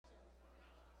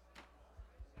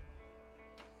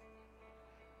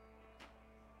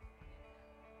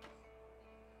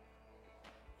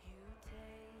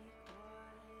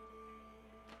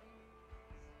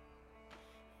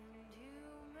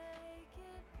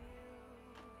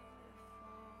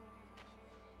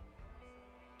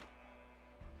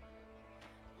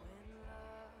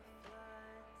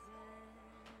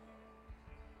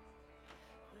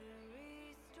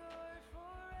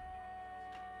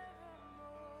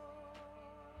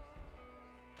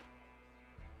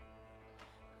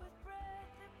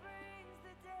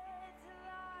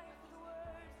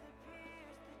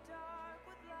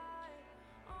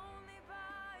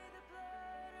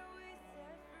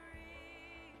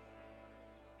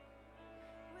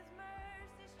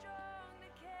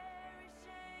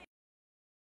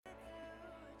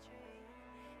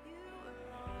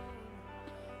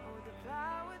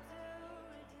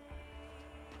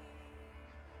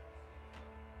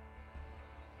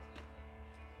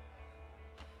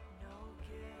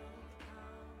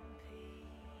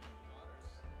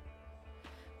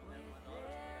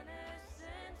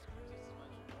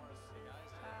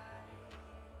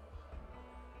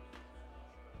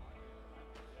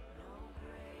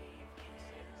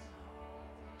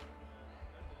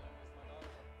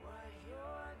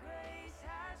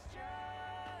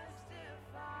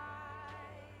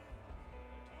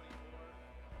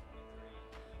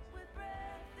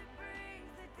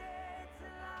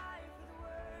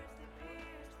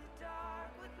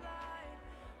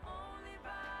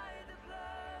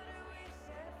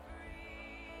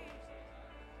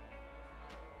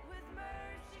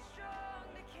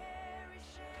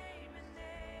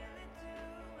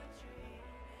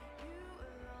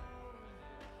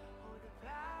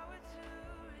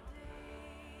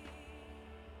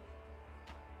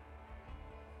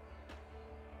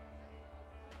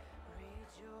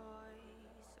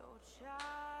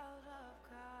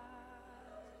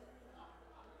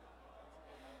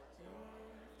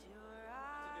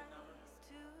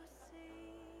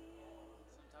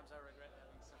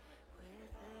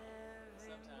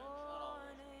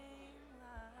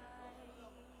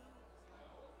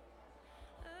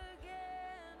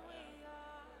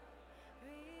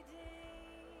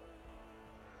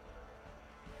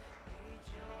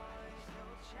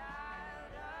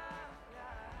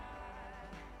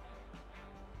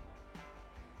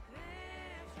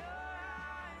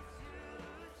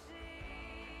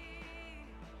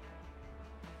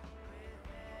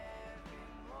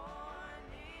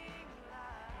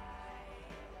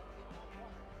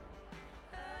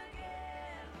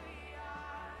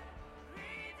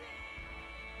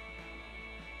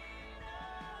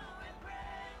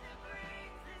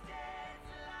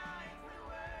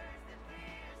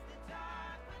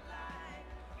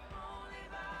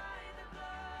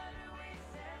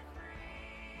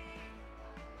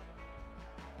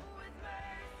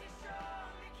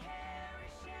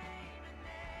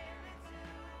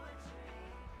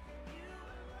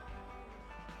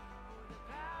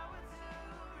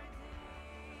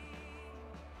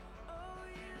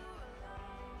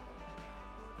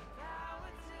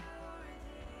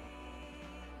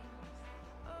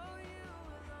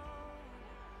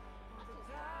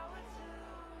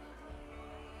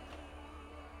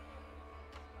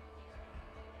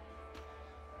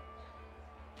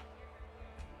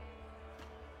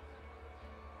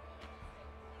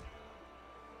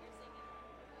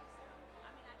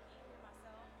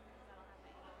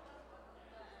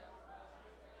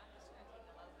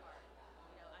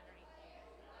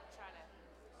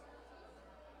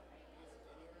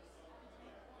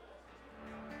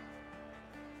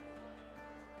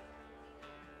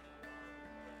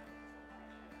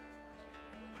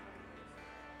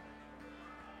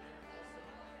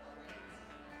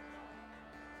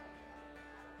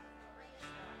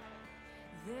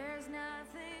There's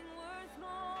nothing worth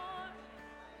more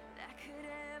that could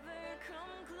ever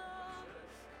come close.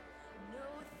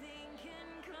 Nothing can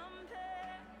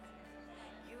compare.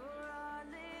 You're our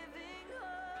living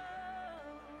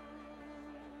hope.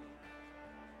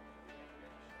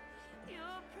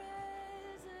 Your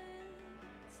presence,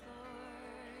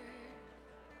 Lord.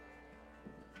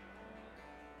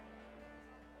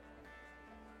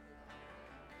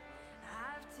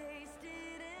 I've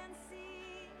tasted and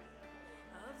seen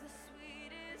of the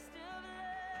sweetest of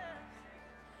loves,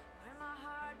 where my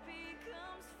heart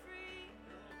becomes free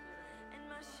and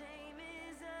my shame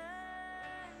is undone.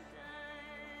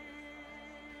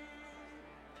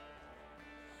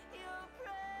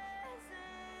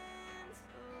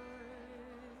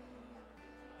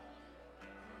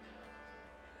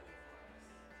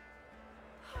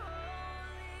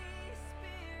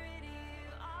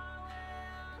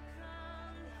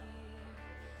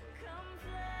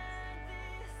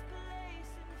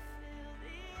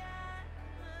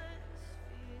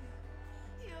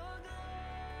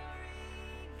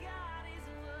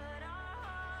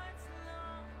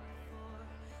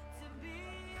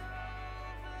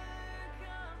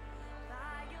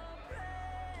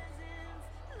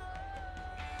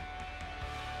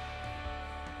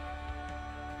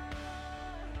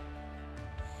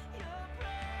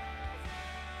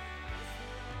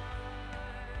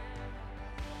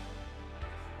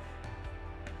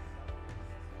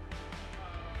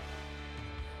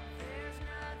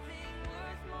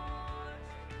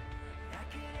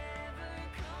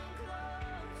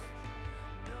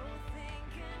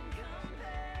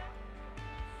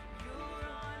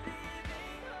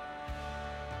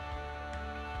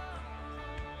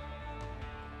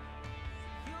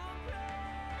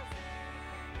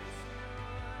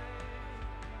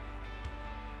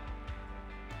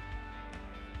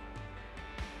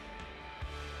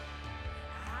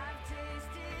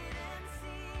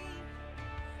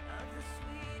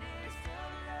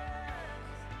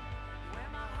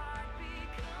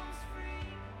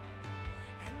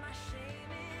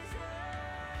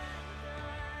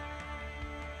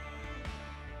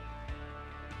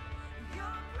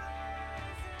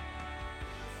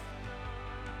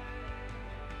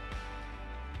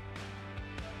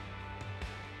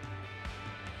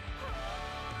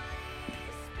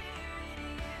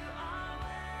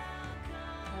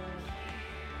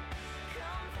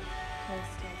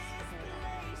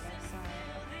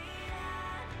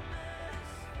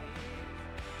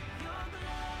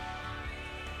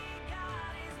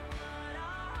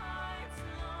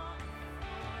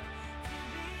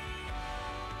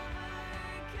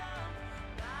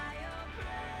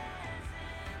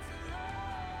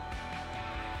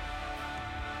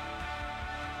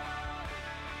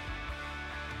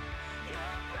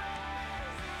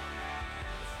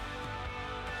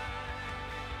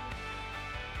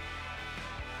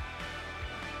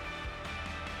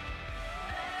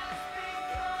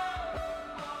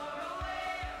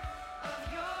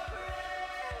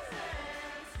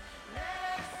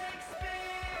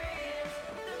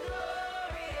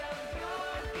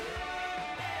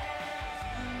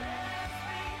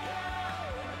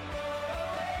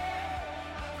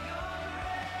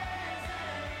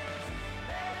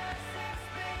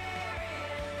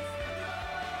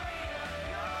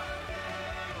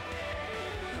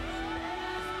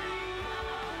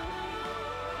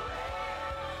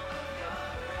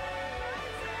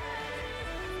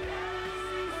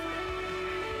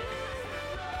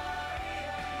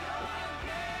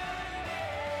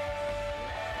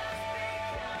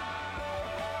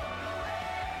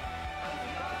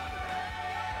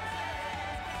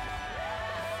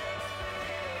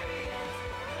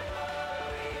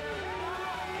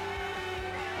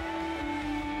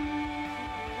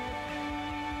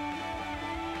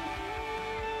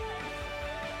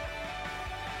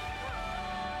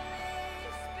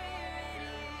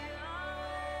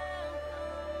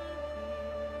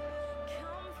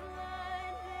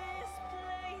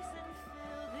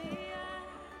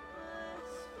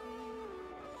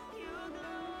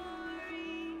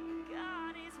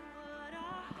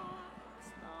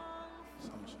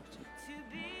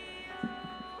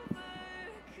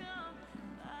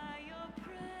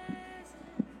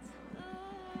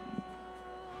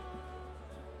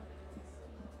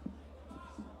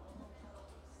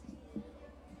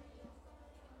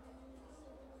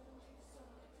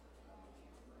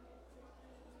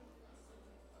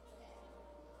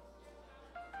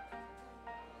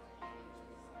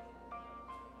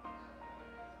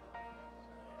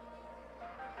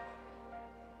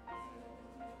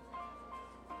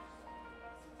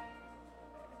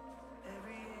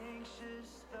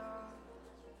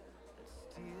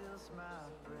 lost my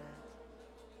breath.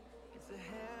 It's a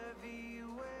heavy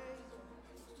weight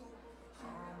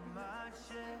on my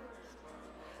chest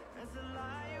as I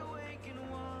lie awake and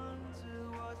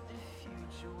wonder what the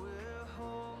future will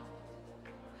hold.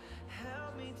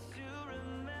 Help me to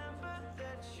remember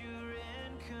that you're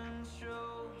in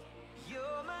control.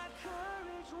 You're my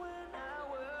courage when I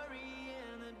worry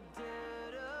in the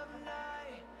dead of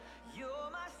night. You're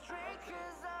my strength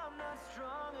 'cause I'm not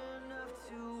strong enough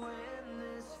to win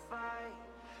this fight.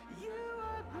 You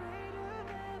are greater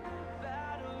than the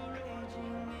battle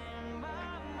raging in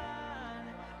my mind.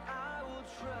 I will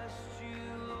trust you,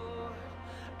 Lord.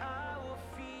 I will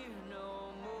fear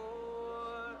no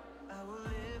more. I will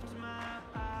lift my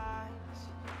eyes,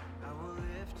 I will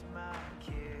lift my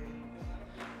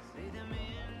cares, lay them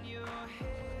in your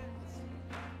hands,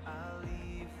 I'll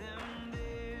leave them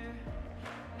there.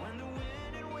 When the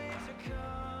wind and waves are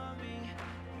coming,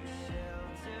 you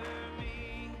shelter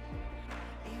me.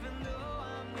 Even though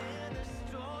I'm in the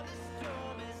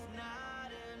storm is not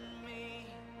in me.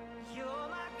 You're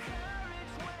my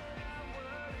courage when I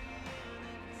worry in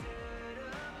the dead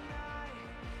of night.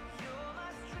 You're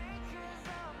my strength 'cause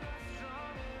I'm not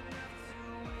strong enough to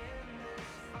win this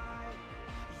fight.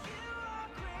 You are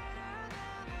greater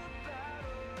than the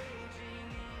battle raging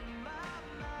in my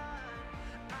mind.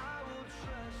 I will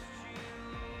trust you,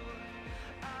 Lord.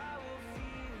 I will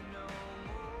fear no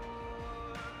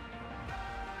more.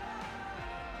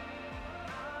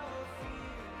 I will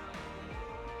fear no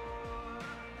more.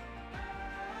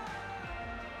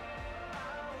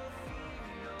 I will fear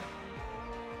no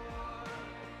more.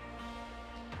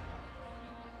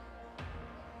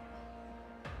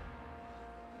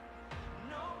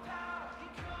 No power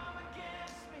can come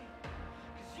against me,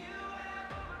 'cause you have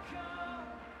overcome.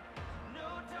 No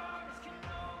darkness can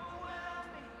overwhelm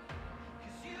me,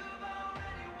 'cause you've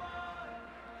already won.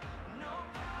 No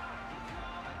power can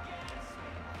come against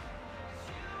me, 'cause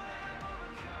you have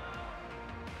overcome.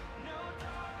 No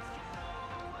darkness can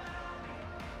overwhelm me,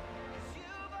 'cause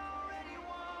you've already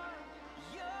won.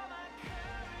 You're my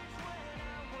courage when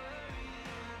I worry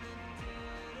in the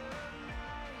dead of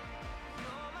night.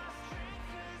 You're my strength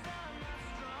 'cause I'm not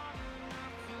strong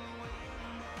enough to win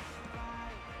this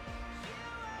fight. You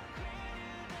are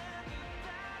greater than the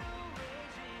battle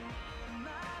raging in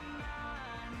my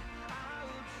mind. I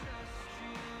will trust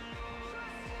you, Lord.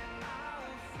 I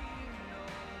will fear no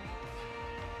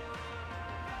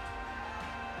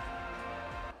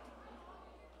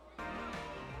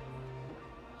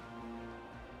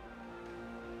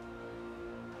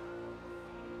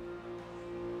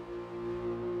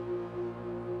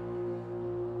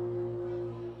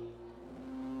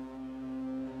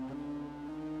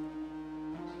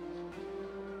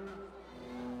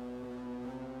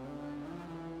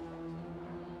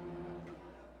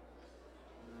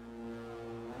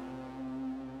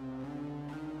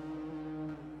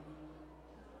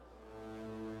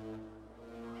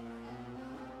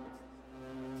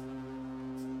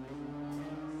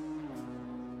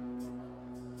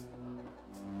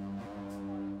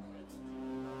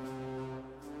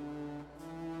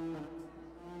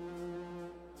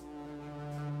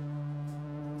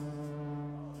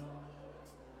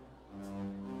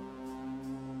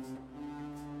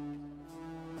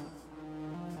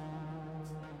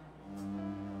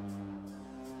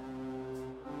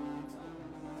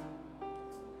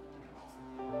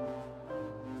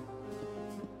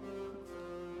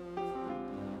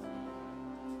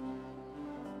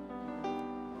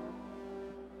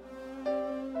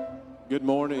Good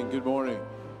morning. Good morning.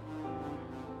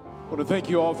 I want to thank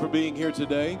you all for being here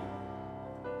today.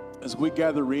 As we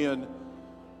gather in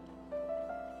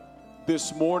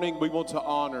this morning, we want to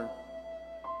honor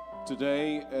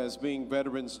today as being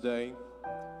Veterans Day,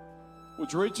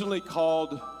 which originally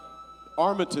called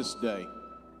Armistice Day.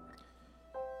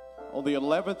 On the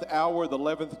 11th hour, the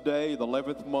 11th day, the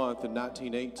 11th month in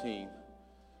 1918,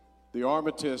 the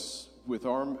armistice with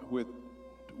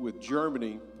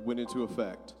Germany went into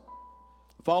effect.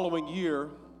 The following year,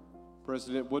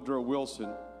 President Woodrow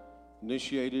Wilson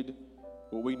initiated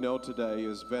what we know today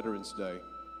as Veterans Day.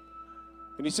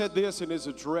 And he said this in his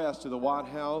address to the White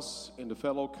House and to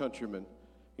fellow countrymen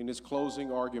in his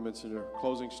closing arguments and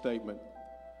closing statement.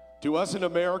 To us in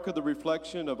America, the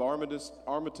reflection of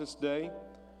Armistice Day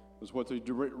was what they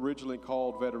originally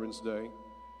called Veterans Day,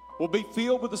 will be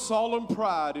filled with the solemn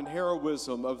pride and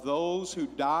heroism of those who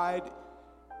died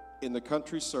in the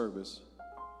country's service,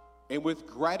 and with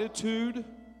gratitude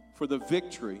for the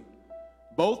victory,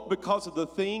 both because of the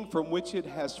thing from which it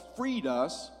has freed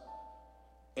us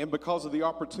and because of the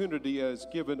opportunity it has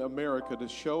given America to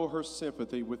show her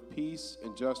sympathy with peace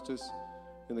and justice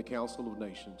in the Council of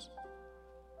Nations.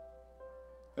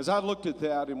 As I looked at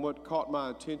that, and what caught my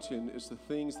attention is the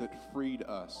things that freed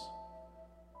us.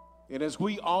 And as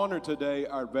we honor today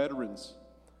our veterans,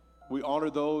 we honor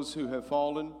those who have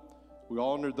fallen, we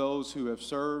honor those who have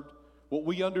served. What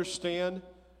we understand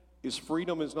is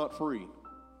freedom is not free.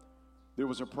 There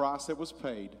was a price that was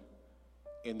paid,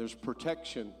 and there's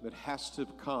protection that has to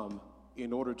come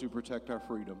in order to protect our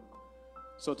freedom.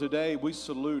 So today we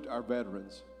salute our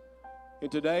veterans.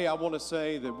 And today I want to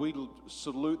say that we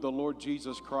salute the Lord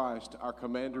Jesus Christ, our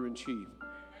Commander-in-Chief,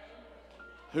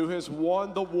 who has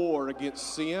won the war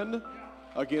against sin,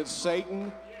 against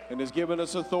Satan, and has given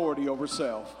us authority over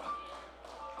self.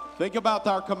 Think about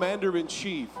our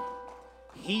Commander-in-Chief.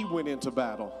 He went into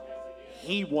battle.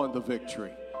 He won the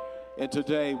victory. And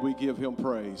today we give him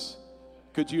praise.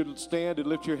 Could you stand and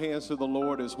lift your hands to the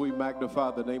Lord as we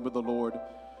magnify the name of the Lord?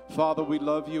 Father, we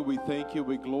love you, we thank you,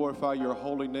 we glorify your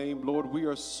holy name. Lord, we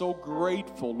are so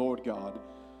grateful, Lord God.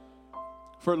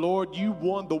 For Lord, you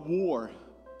won the war.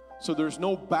 So there's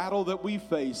no battle that we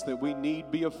face that we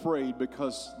need be afraid,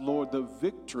 because, Lord, the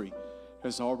victory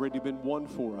has already been won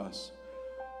for us.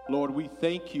 Lord, we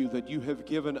thank you that you have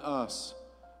given us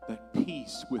that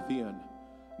peace within,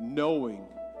 knowing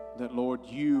that, Lord,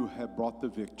 you have brought the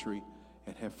victory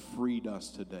and have freed us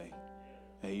today.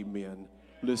 Amen.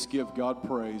 Let's give God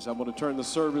praise. I'm going to turn the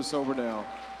service over now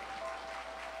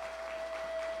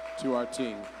to our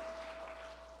team.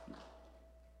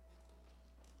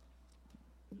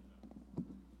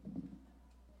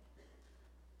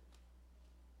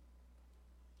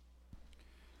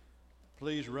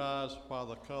 Please rise while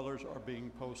the colors are being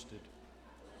posted.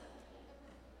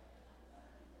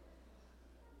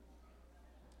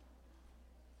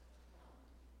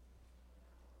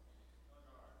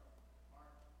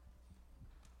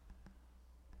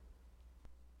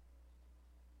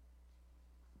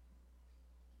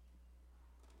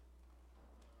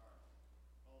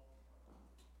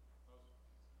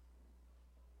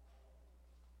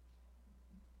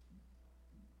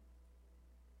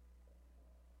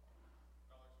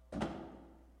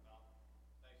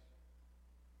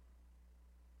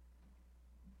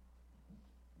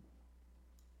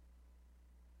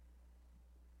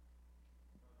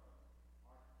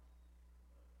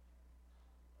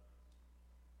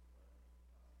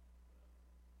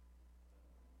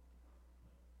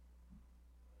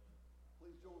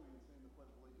 Please join me in saying the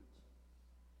Pledge of Allegiance.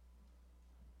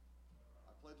 I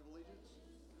pledge allegiance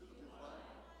to the flag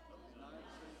of the United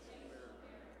States of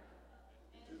America,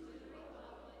 and to the republic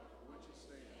for which it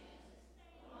stands,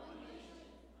 one nation,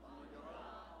 under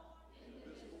God,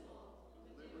 indivisible,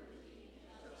 with liberty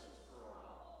and justice for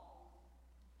all.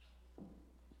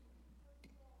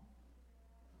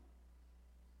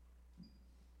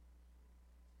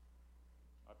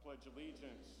 I pledge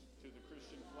allegiance to the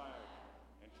Christian flag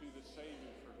and to the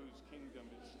Savior for whose kingdom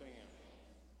it stands,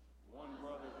 one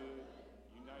brotherhood,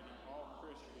 uniting all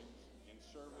Christians in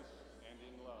service and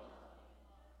in love.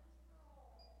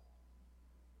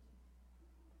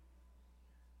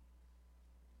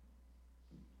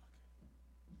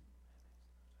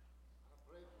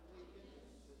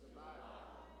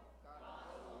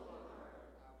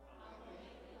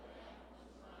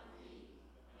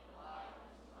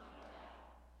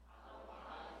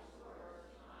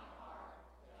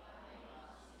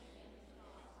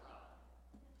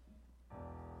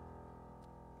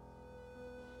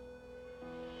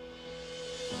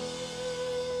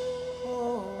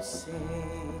 Say,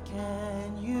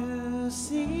 can you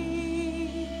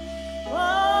see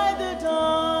by the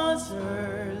dawn's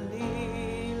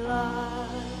early light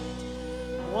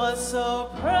what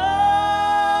so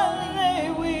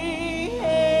proudly we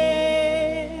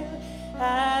hailed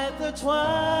at the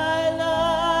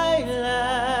twilight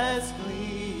last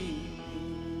gleaming,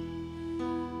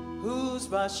 whose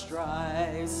broad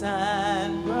stripes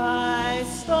and bright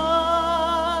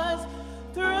stars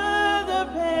through the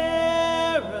perilous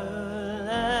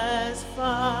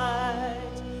fight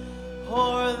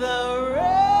o'er the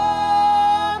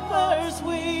ramparts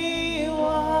we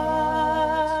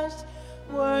watched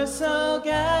were so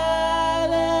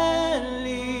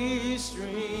gallantly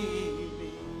streaming,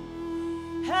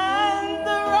 and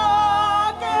the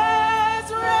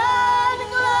rocket's red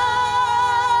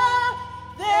glare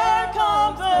there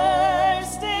come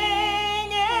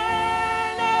bursting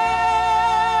in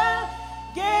air.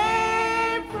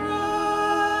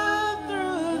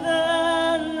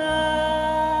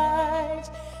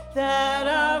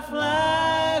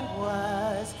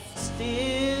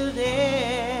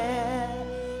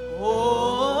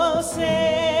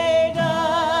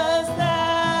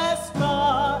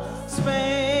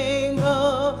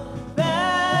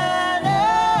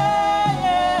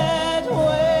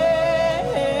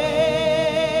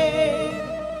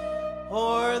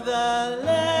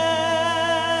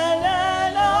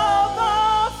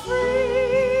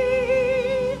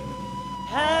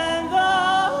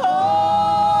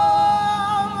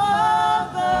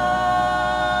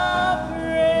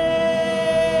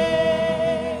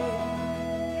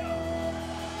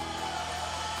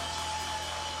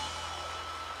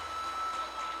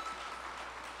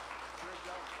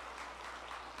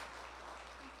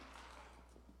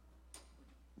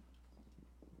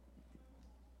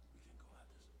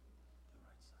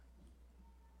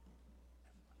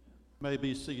 may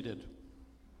be seated.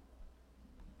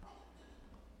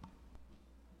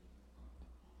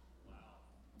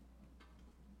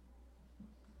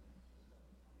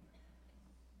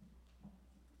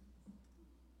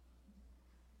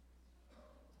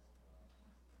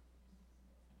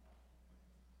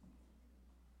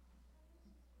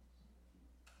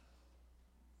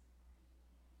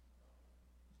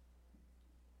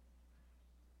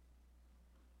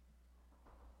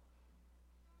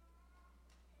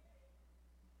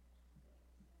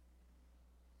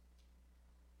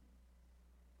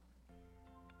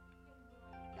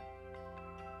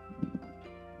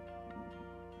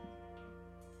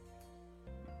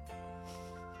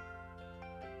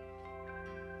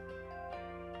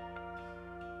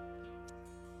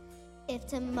 If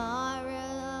tomorrow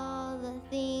all the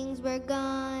things were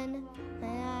gone that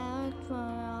I worked for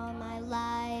all my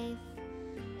life,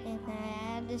 if I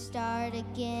had to start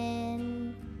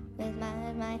again with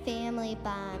my family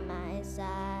by my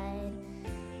side,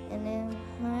 and if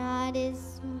God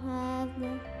is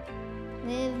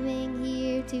living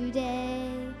here today,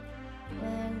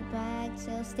 where the flag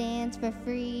still stands for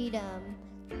freedom,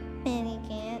 and He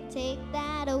can't take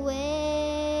that away.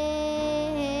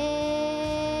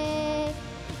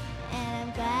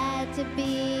 To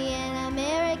be an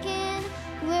American,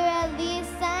 where at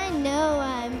least I know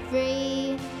I'm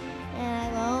free, and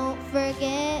I won't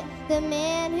forget the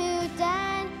man who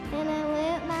died, and I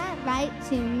want my right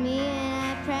to me, and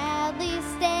I proudly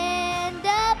stand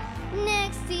up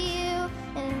next to you,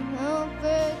 and I won't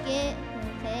forget the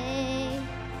day,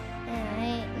 and I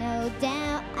ain't no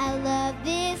doubt I love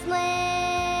this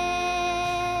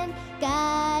land.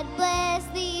 God bless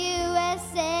the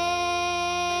USA.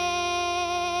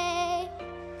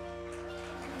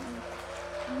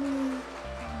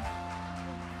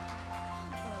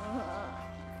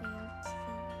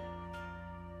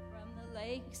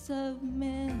 Of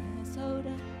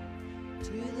Minnesota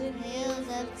to the hills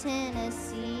of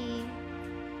Tennessee,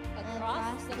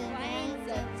 across the plains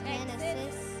of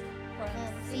Texas, from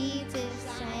sea to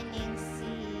shining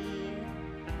sea,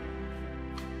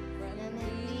 from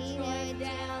Detroit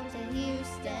down to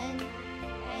Houston,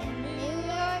 and New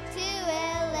York to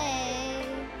LA,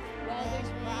 where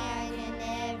there's pride in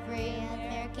every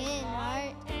American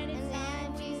heart, and it's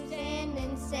time to stand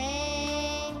and say,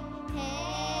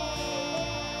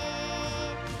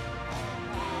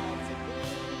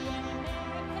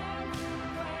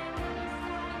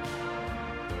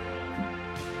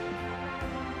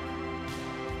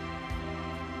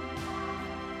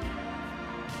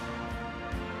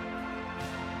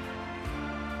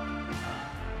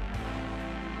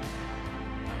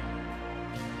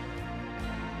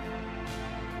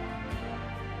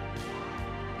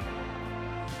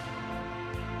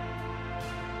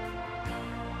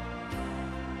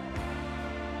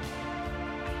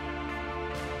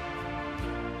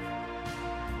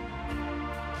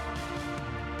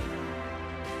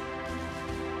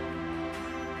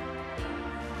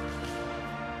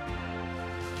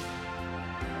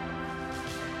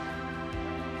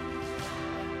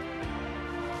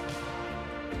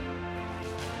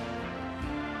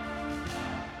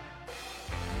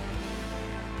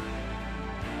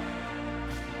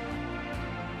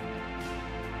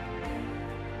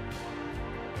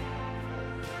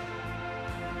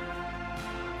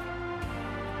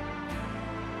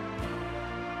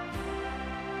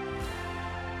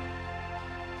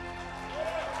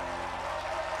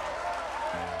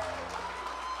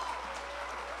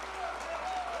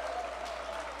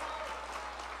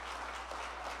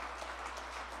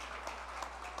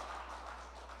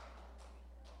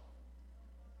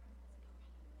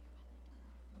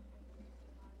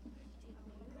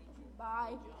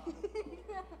 bye.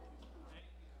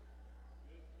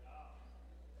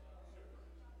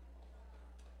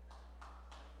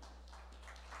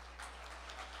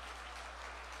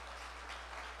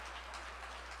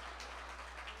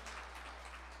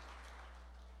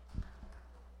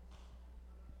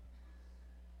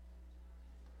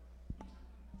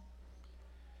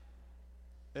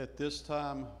 At this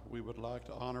time, we would like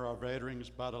to honor our veterans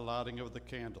by the lighting of the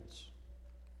candles.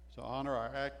 To honor our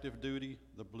active duty,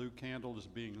 the blue candle is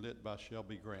being lit by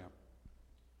Shelby Graham.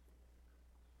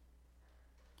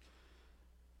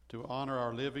 To honor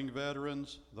our living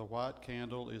veterans, the white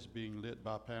candle is being lit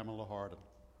by Pamela Hardin.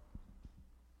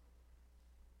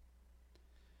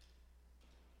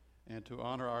 And to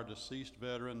honor our deceased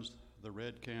veterans, the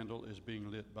red candle is being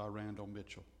lit by Randall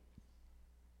Mitchell.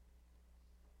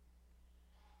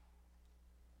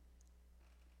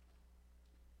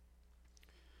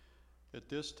 At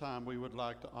this time, we would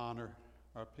like to honor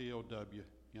our POW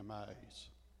MIAs.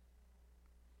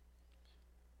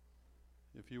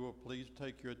 If you will please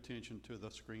take your attention to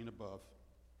the screen above.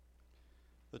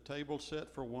 The table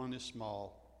set for one is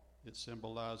small. It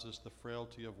symbolizes the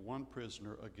frailty of one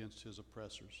prisoner against his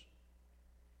oppressors.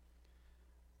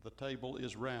 The table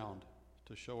is round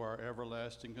to show our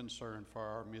everlasting concern for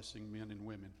our missing men and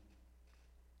women.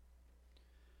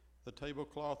 The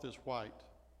tablecloth is white,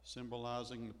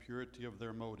 symbolizing the purity of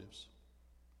their motives.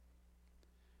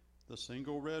 The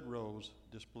single red rose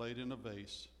displayed in a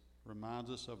vase reminds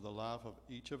us of the life of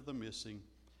each of the missing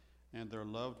and their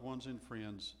loved ones and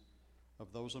friends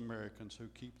of those Americans who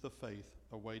keep the faith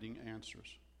awaiting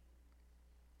answers.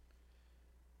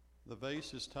 The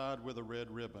vase is tied with a red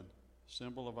ribbon,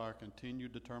 symbol of our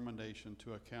continued determination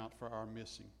to account for our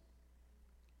missing.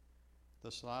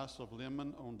 The slice of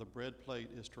lemon on the bread plate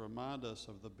is to remind us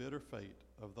of the bitter fate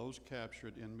of those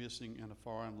captured and missing in a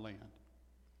foreign land.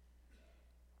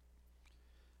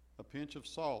 A pinch of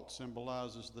salt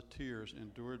symbolizes the tears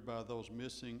endured by those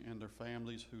missing and their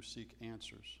families who seek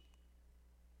answers.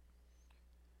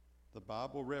 The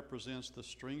Bible represents the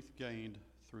strength gained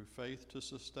through faith to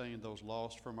sustain those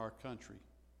lost from our country,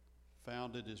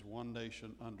 founded as one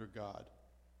nation under God.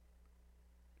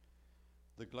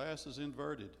 The glass is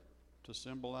inverted to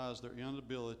symbolize their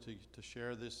inability to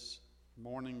share this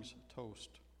morning's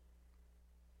toast.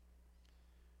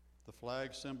 The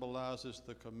flag symbolizes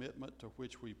the commitment to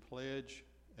which we pledge,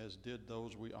 as did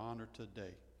those we honor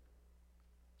today.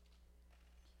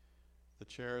 The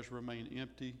chairs remain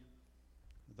empty.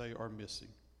 They are missing.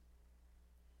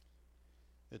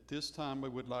 At this time, we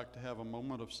would like to have a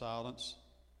moment of silence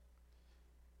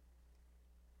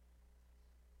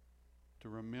to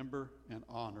remember and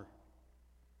honor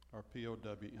our POW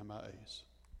MIAs.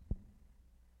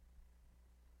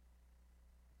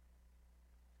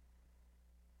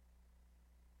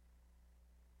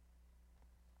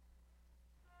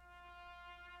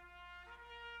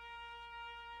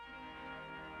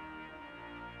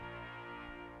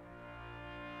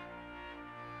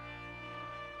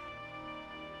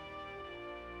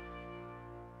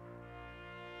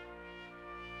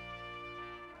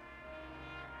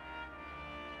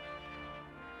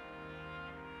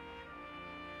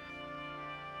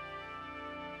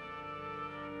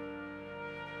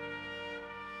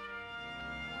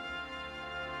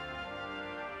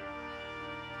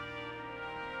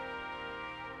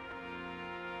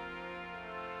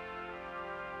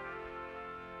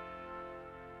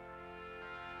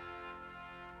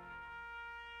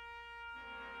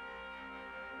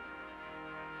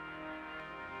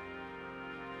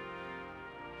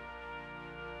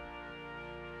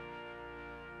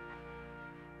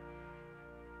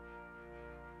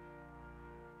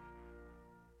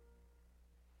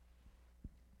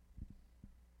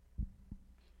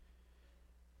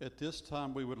 At this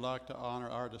time, we would like to honor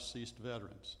our deceased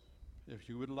veterans. If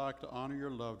you would like to honor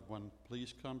your loved one,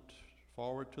 please come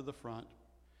forward to the front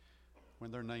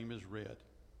when their name is read.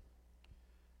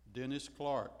 Dennis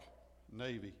Clark,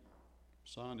 Navy.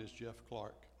 Son is Jeff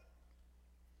Clark.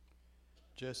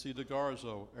 Jesse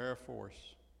DeGarzo, Air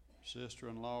Force.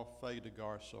 Sister-in-law, Faye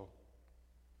DeGarzo.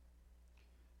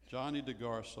 Johnny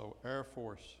DeGarzo, Air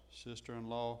Force.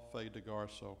 Sister-in-law, Faye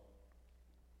DeGarzo.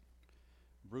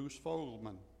 Bruce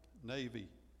Fogelman, Navy,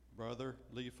 brother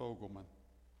Lee Fogelman.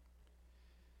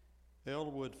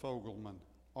 Elwood Fogelman,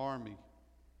 Army,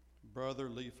 brother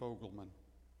Lee Fogelman.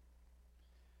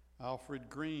 Alfred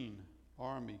Green,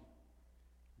 Army,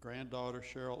 granddaughter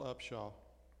Cheryl Upshaw.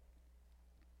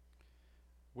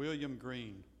 William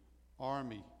Green,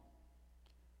 Army,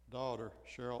 daughter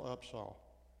Cheryl Upshaw.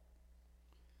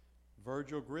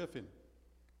 Virgil Griffin,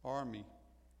 Army,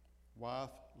 wife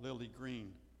Lily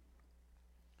Green.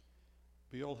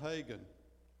 Bill Hagan,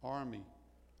 Army,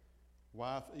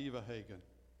 wife Eva Hagan.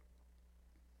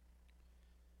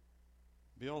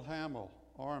 Bill Hamill,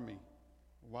 Army,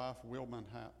 wife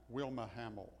Wilma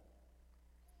Hamill.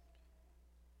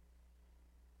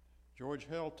 George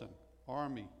Helton,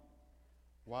 Army,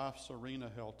 wife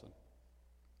Serena Helton.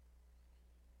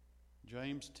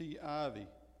 James T. Ivey,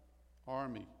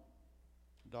 Army,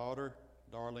 daughter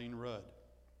Darlene Rudd.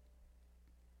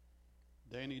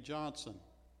 Danny Johnson,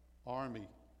 Army,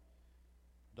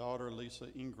 daughter Lisa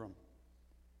Ingram.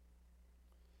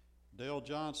 Dale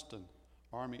Johnston,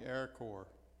 Army Air Corps,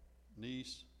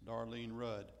 niece Darlene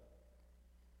Rudd.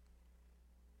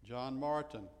 John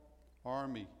Martin,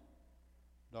 Army,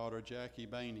 daughter Jackie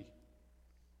Bainey.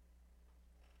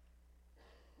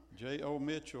 J.O.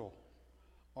 Mitchell,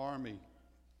 Army,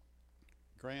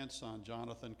 grandson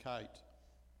Jonathan Kite.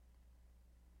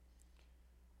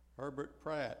 Herbert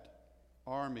Pratt,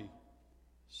 Army,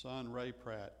 son Ray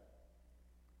Pratt.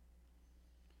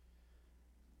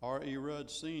 R.E. Rudd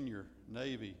Sr.,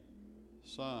 Navy,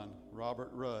 son, Robert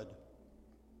Rudd.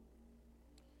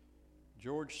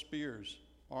 George Spears,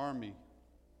 Army,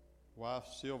 wife,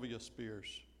 Sylvia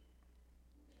Spears.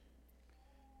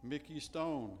 Mickey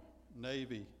Stone,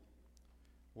 Navy,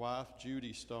 wife,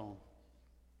 Judy Stone.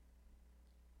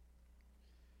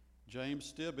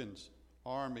 James Stibbins,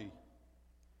 Army,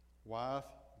 wife,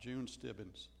 June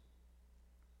Stibbins.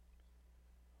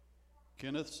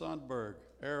 Kenneth Sundberg,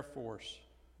 Air Force,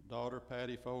 daughter,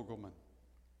 Patty Fogelman.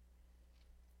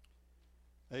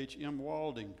 H.M.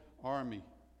 Walding, Army,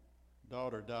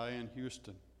 daughter, Diane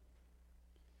Houston.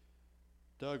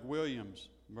 Doug Williams,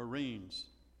 Marines,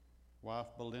 wife,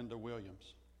 Belinda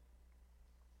Williams.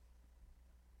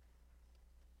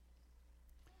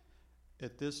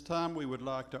 At this time, we would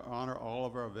like to honor all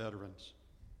of our veterans.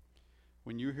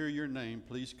 When you hear your name,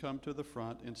 please come to the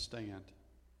front and stand.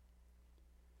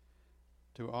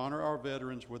 To honor our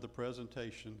veterans with a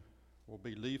presentation will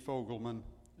be Lee Fogelman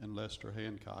and Lester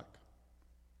Hancock.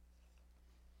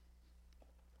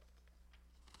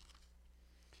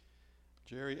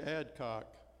 Jerry Adcock,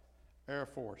 Air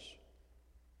Force.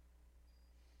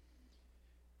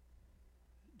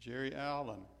 Jerry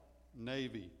Allen,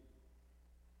 Navy.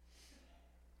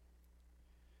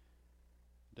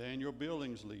 Daniel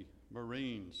Billingsley,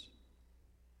 Marines.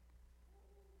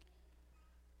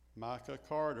 Micah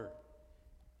Carter,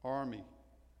 Army.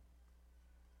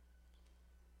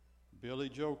 Billy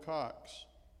Joe Cox,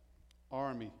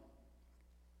 Army.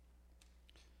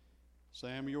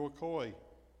 Samuel Coy,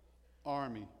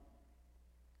 Army.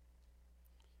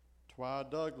 Twy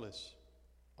Douglas,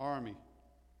 Army.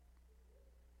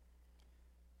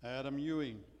 Adam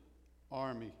Ewing,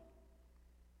 Army.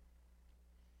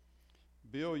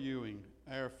 Bill Ewing,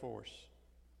 Air Force.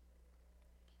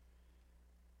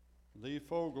 Lee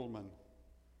Fogelman,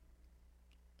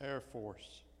 Air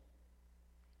Force.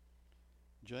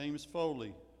 James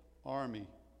Foley, Army.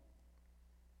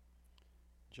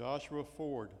 Joshua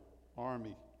Ford,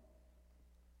 Army.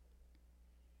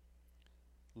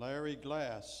 Larry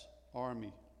Glass,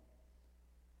 Army.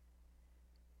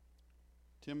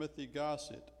 Timothy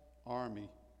Gossett, Army.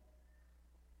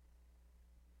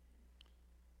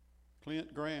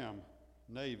 Clint Graham,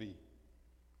 Navy.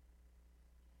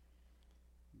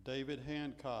 David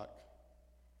Hancock,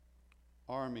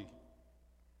 Army.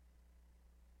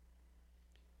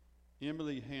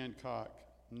 Emily Hancock,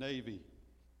 Navy.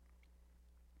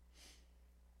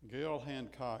 Gail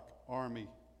Hancock, Army.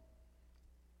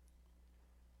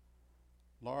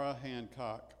 Laura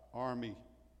Hancock, Army.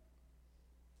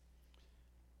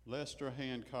 Lester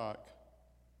Hancock,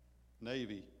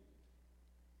 Navy.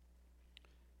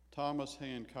 Thomas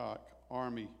Hancock,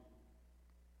 Army.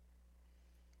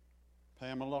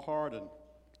 Pamela Hardin,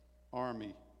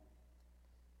 Army.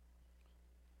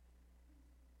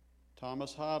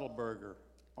 Thomas Heidelberger,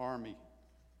 Army.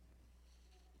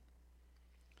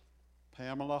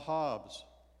 Pamela Hobbs,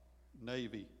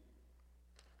 Navy.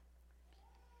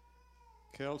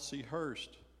 Kelsey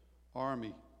Hurst,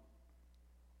 Army.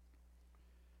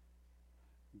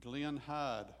 Glenn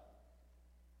Hyde,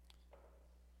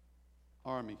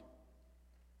 Army.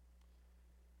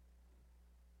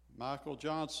 Michael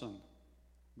Johnson,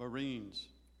 Marines.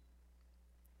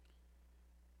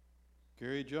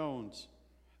 Gary Jones,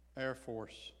 Air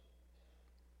Force.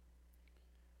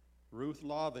 Ruth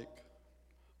Lovick,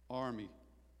 Army.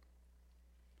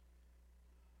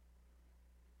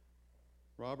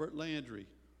 Robert Landry,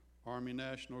 Army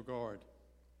National Guard.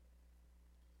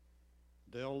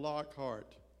 Dale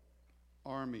Lockhart,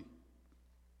 Army.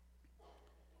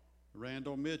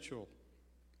 Randall Mitchell,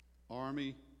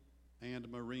 Army and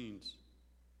Marines.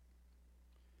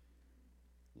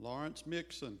 Lawrence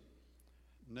Mixon,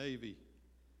 Navy.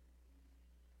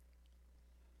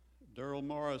 Darrell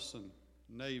Morrison,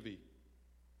 Navy.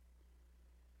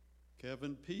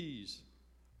 Kevin Pease,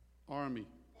 Army.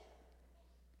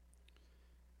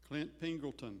 Clint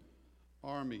Pingleton,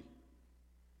 Army.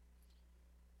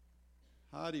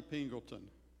 Heidi Pingleton,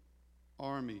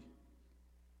 Army.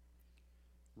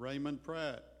 Raymond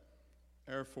Pratt,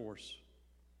 Air Force.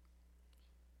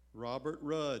 Robert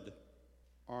Rudd,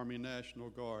 Army National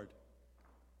Guard.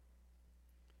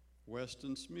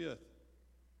 Weston Smith,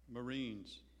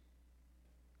 Marines.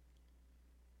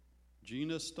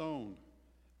 Gina Stone,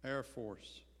 Air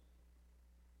Force.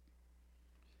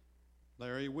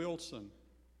 Larry Wilson,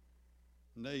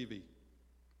 Navy.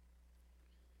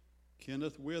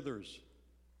 Kenneth Withers,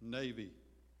 Navy.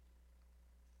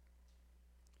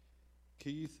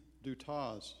 Keith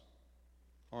Dutaz,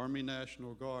 Army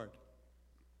National Guard.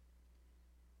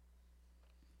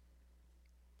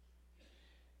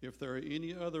 If there are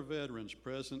any other veterans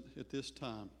present at this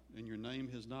time and your name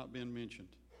has not been mentioned,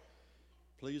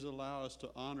 please allow us to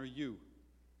honor you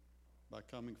by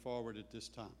coming forward at this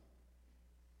time.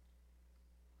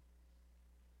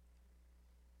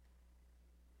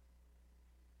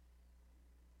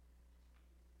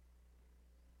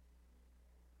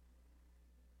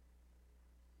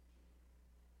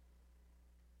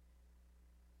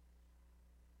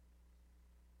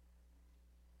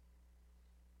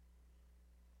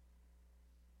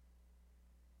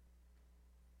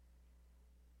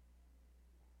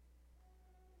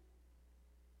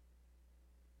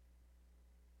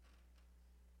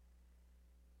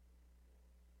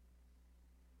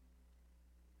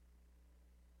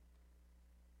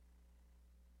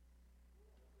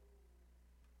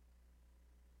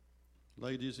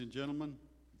 Ladies and gentlemen,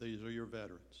 these are your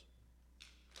veterans.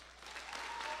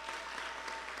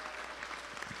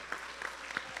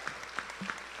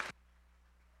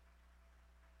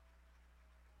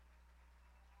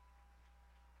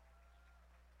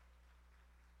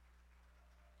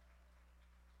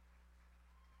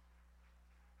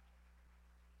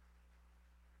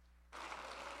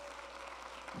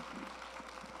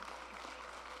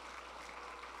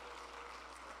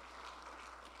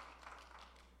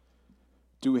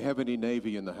 Do we have any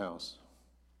Navy in the house?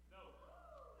 No.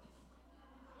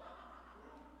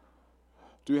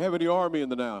 Do we have any Army in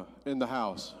the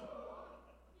house?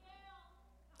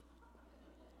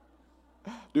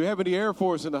 Do we have any Air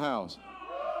Force in the house?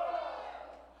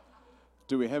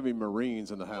 Do we have any Marines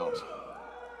in the house?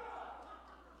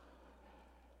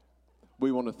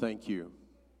 We want to thank you.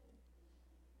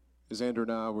 As Andrew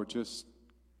and I were just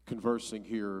conversing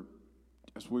here,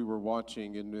 as we were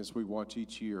watching and as we watch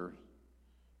each year,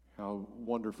 how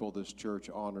wonderful this church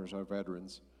honors our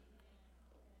veterans.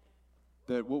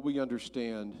 That what we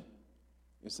understand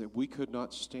is that we could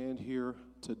not stand here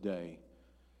today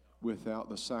without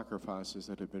the sacrifices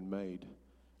that have been made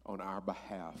on our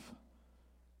behalf.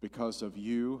 Because of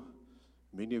you,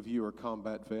 many of you are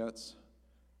combat vets.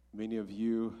 Many of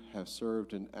you have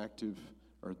served in active,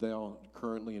 or they are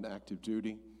currently in active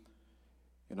duty.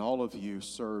 And all of you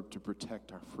serve to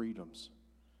protect our freedoms.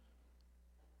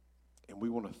 And we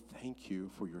want to thank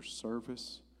you for your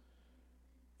service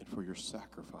and for your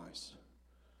sacrifice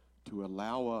to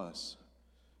allow us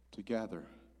to gather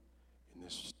in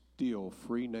this still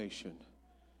free nation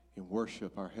and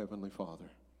worship our Heavenly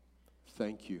Father.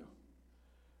 Thank you.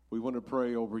 We want to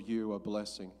pray over you a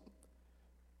blessing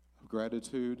of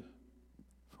gratitude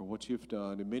for what you've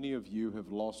done. And many of you have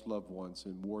lost loved ones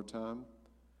in wartime.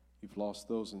 You've lost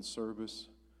those in service.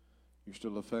 You're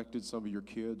still affected. Some of your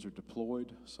kids are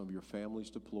deployed. Some of your families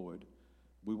deployed.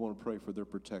 We want to pray for their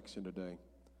protection today.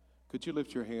 Could you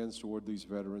lift your hands toward these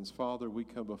veterans? Father, we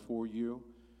come before you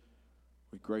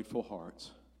with grateful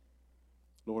hearts.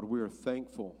 Lord, we are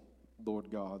thankful, Lord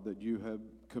God, that you have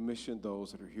commissioned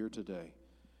those that are here today.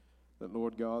 That,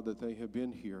 Lord God, that they have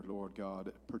been here, Lord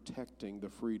God, protecting the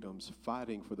freedoms,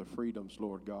 fighting for the freedoms,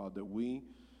 Lord God, that we,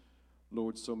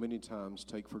 Lord, so many times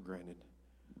take for granted.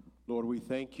 Lord, we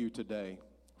thank you today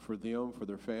for them, for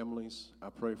their families. I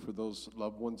pray for those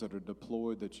loved ones that are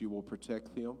deployed that you will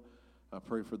protect them. I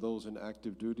pray for those in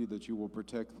active duty that you will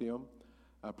protect them.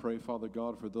 I pray, Father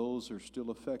God, for those who are still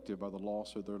affected by the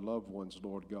loss of their loved ones,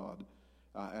 Lord God.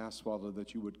 I ask, Father,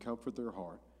 that you would comfort their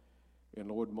heart. And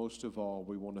Lord, most of all,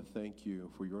 we want to thank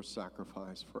you for your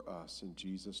sacrifice for us. In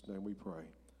Jesus' name we pray.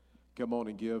 Come on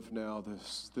and give now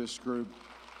this group.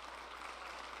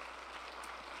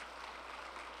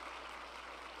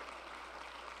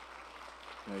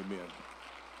 Amen.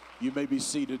 You may be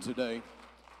seated today.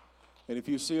 And if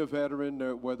you see a veteran,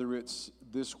 whether it's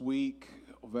this week,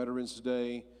 Veterans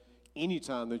Day,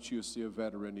 anytime that you see a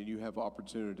veteran and you have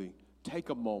opportunity, take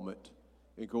a moment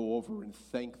and go over and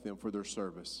thank them for their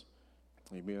service.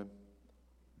 Amen.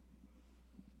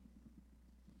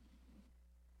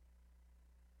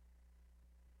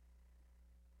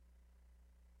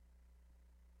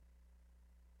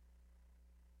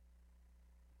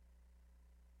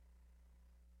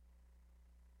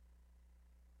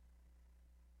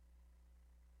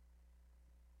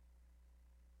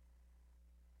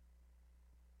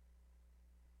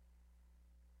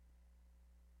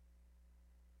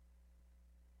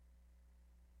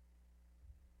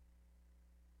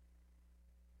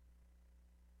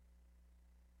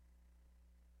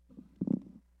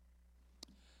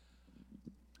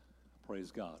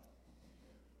 Praise God.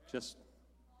 Just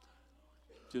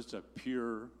a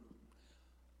pure,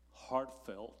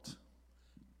 heartfelt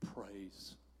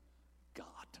praise God.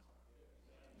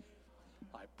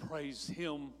 I praise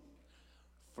him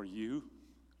for you.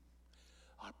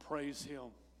 I praise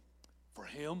him for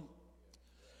him.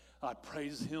 I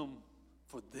praise him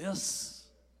for this.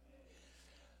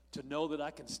 To know that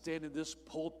I can stand in this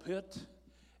pulpit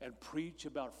and preach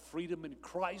about freedom in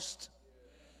Christ,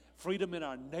 freedom in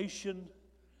our nation,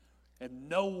 and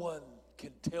no one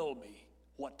can tell me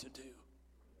what to do.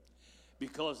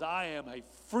 Because I am a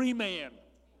free man.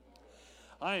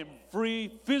 I am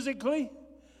free physically,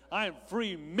 I am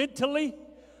free mentally,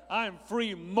 I am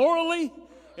free morally,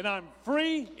 and I'm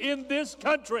free in this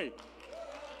country.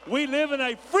 We live in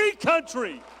a free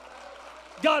country.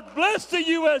 God bless the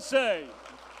USA.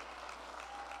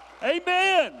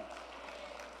 Amen.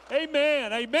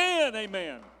 Amen. Amen.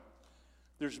 Amen.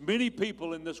 There's many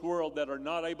people in this world that are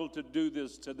not able to do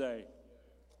this today.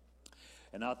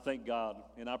 And I thank God,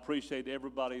 and I appreciate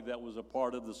everybody that was a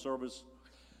part of the service,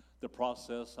 the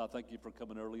process. I thank you for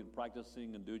coming early and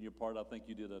practicing and doing your part. I think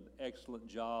you did an excellent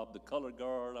job. The color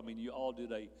guard, I mean, you all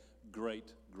did a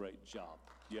great, great job.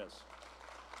 Yes.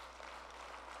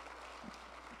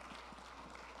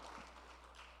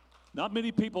 Not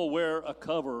many people wear a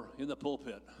cover in the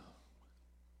pulpit.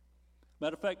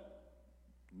 Matter of fact,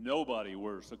 nobody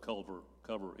wears a cover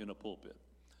in a pulpit.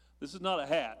 This is not a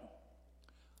hat.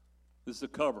 This is a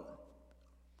cover.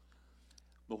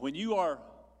 But when you are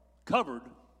covered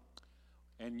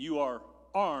and you are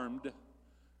armed,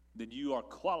 then you are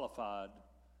qualified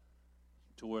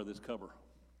to wear this cover.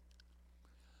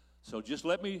 So just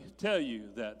let me tell you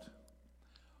that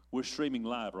we're streaming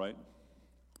live, right?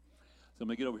 So I'm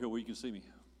going to get over here where you can see me.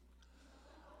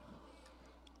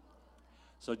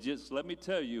 So just let me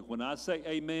tell you, when I say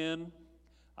amen,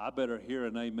 I better hear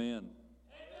an amen.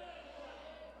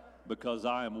 Because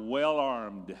I am well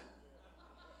armed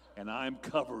and I am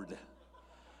covered.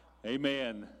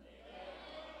 Amen.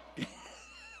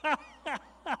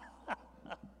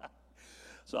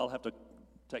 So I'll have to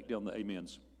take down the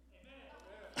amens.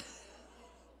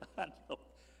 I know.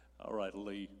 All right,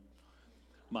 Lee,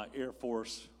 my Air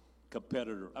Force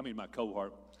competitor, my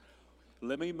cohort.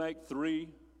 Let me make 3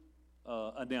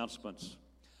 announcements.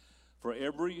 For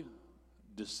every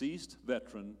deceased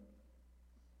veteran,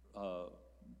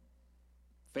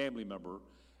 family member,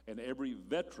 and every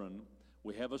veteran,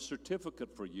 we have a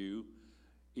certificate for you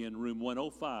in room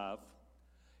 105,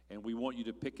 and we want you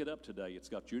to pick it up today. It's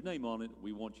got your name on it.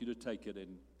 We want you to take it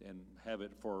and have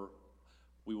it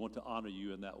we want to honor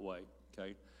you in that way,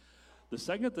 okay? The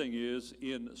second thing is,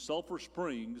 in Sulphur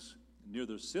Springs, near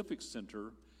the Civic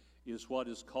Center, is what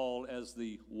is called as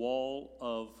the Wall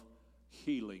of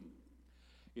Healing.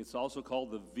 It's also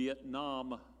called the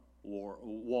Vietnam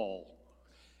Wall.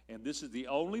 And this is the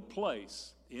only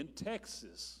place in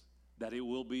Texas that it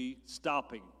will be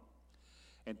stopping.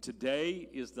 And today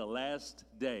is the last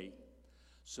day.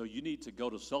 So you need to go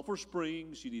to Sulphur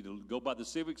Springs. You need to go by the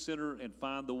Civic Center and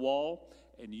find the wall,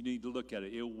 and you need to look at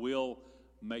it. It will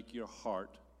make your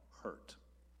heart hurt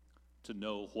to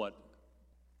know what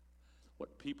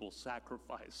people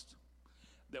sacrificed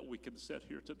that we can sit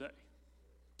here today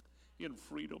in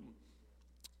freedom.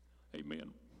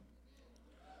 Amen.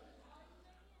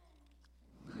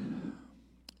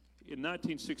 In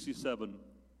 1967,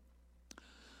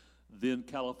 then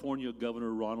California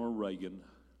Governor Ronald Reagan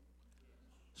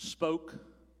spoke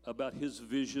about his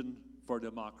vision for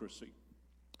democracy.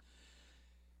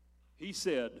 He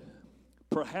said,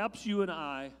 "Perhaps you and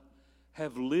I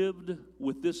have lived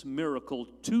with this miracle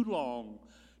too long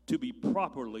to be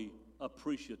properly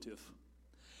appreciative.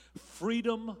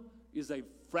 Freedom is a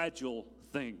fragile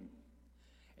thing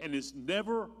and is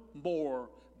never more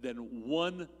than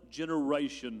 1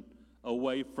 generation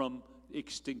away from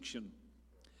extinction.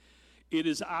 It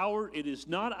is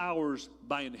not ours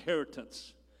by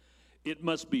inheritance. It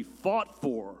must be fought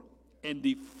for and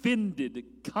defended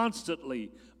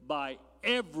constantly by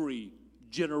every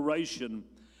generation,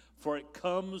 for it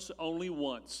comes only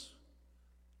once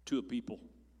to a people."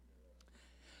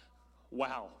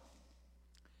 Wow.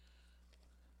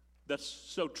 That's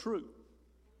so true.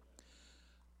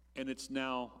 And it's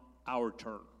now our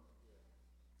turn.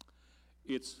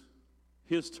 It's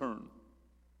his turn.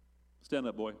 Stand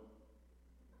up, boy.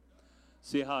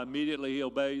 See how immediately he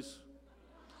obeys?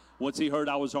 Once he heard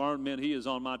I was armed, man, he is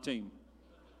on my team.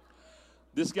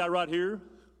 This guy right here,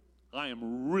 I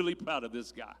am really proud of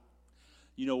this guy.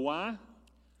 You know why?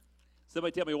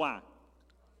 Somebody tell me why.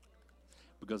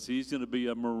 Because he's going to be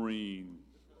a Marine.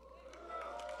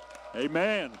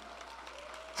 Amen.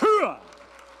 Hoorah!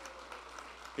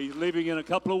 He's leaving in a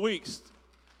couple of weeks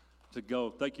to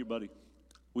go. Thank you, buddy.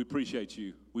 We appreciate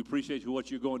you. We appreciate what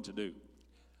you're going to do.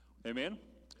 Amen?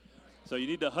 So you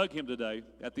need to hug him today.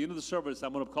 At the end of the service,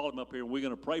 I'm going to call him up here, and we're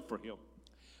going to pray for him,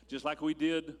 just like we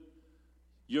did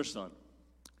your son.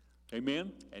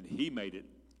 Amen? And he made it.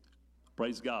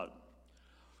 Praise God.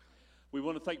 We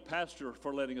want to thank Pastor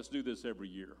for letting us do this every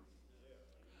year.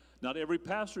 Not every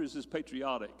pastor is as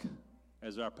patriotic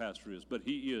as our pastor is, but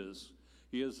he is.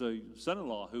 He is a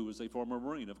son-in-law who is a former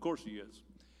Marine. Of course he is.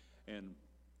 And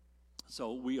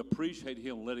so we appreciate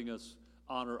him letting us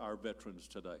honor our veterans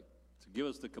today. To give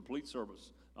us the complete service,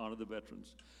 honor the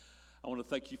veterans. I want to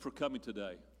thank you for coming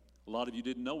today. A lot of you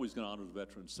didn't know we was going to honor the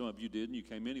veterans. Some of you did, and you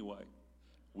came anyway.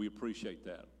 We appreciate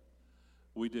that.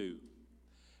 We do.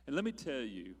 And let me tell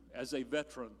you, as a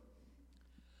veteran,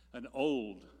 an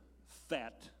old,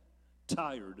 fat,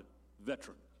 tired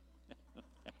veteran,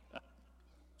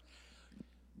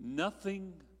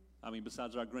 nothing,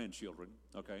 besides our grandchildren,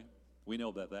 okay, we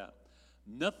know that.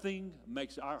 Nothing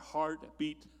makes our heart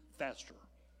beat faster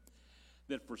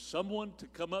than for someone to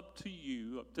come up to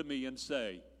you, up to me, and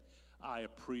say, I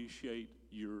appreciate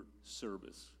your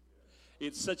service.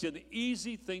 It's such an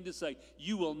easy thing to say.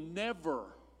 You will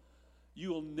never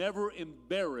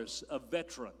embarrass a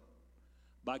veteran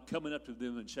by coming up to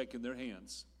them and shaking their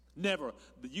hands. Never.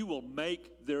 You will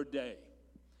make their day.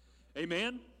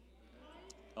 Amen?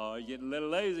 Oh, you're getting a little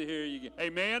lazy here.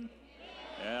 Amen?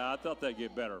 Yeah, I thought that'd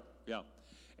get better. Yeah.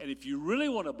 And if you really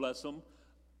want to bless them,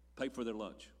 pay for their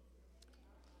lunch.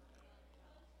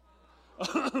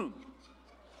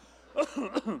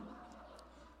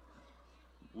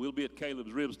 We'll be at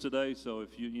Caleb's Ribs today, so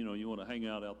if you want to hang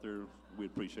out there, we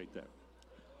appreciate that.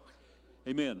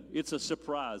 Amen. It's a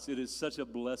surprise. It is such a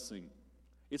blessing.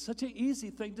 It's such an easy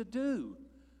thing to do.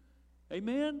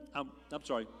 Amen. I'm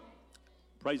sorry.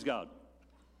 Praise God.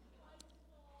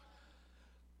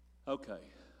 Okay.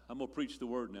 I'm going to preach the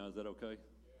word now. Is that okay?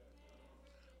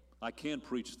 I can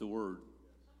preach the word,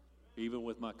 even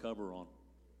with my cover on.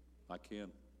 I can.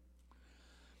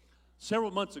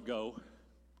 Several months ago,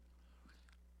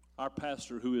 our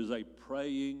pastor, who is a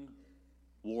praying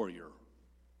warrior,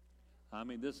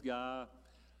 this guy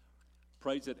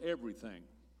prays at everything,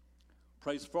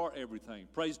 prays for everything,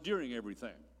 prays during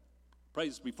everything,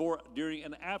 prays before, during,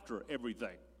 and after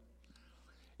everything.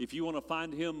 If you want to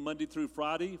find him Monday through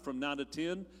Friday from 9 to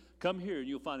 10, come here and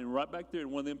you'll find him right back there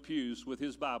in one of them pews with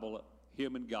his Bible,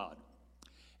 him and God.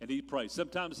 And he prays.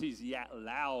 Sometimes he's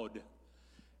loud.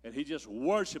 And he just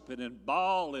worshiping and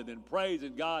bawling and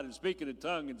praising God and speaking in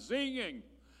tongue and singing.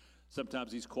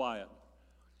 Sometimes he's quiet.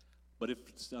 But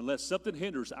unless something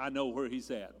hinders, I know where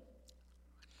he's at.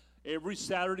 Every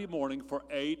Saturday morning for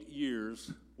 8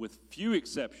 years, with few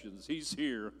exceptions, he's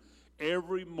here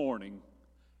every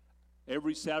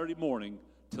Saturday morning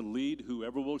to lead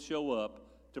whoever will show up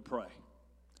to pray.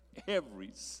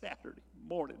 Every Saturday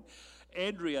morning.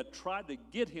 Andrea tried to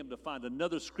get him to find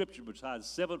another scripture besides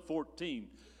 7:14.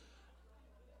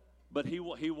 But he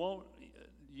won't.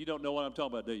 You don't know what I'm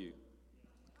talking about, do you?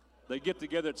 They get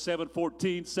together at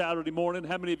 7:14 Saturday morning.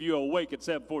 How many of you are awake at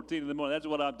 7:14 in the morning? That's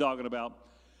what I'm talking about.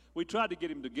 We tried to get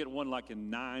him to get one like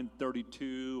in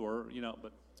 9:32 or,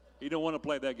 but he don't want to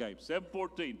play that game.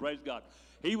 7:14, praise God.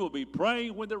 He will be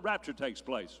praying when the rapture takes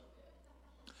place.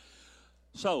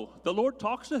 So the Lord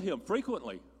talks to him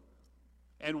frequently.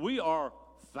 And we are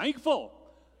thankful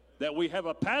that we have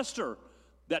a pastor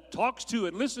that talks to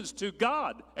and listens to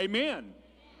God. Amen.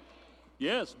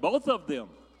 Yes, both of them.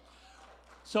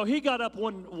 So he got up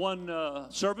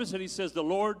one service and he says, the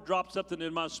Lord dropped something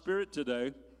in my spirit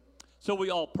today. So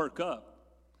we all perk up.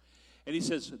 And he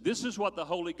says, this is what the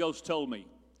Holy Ghost told me.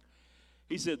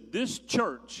 He said, this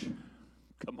church,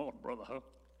 come on, brother, huh?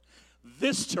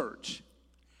 This church,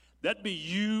 that be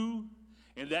you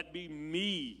and that be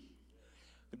me.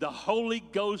 The Holy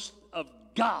Ghost of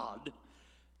God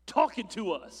talking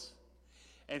to us.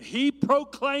 And he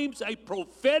proclaims a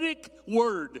prophetic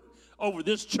word over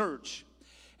this church.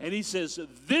 And he says,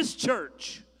 this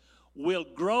church will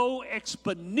grow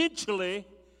exponentially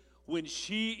when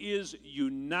she is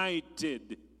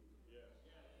united.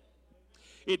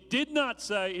 He did not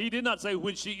say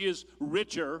when she is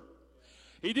richer.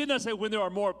 He did not say when there are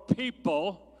more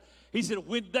people. He said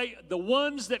when the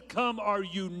ones that come are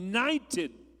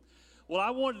united. Well,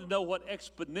 I wanted to know what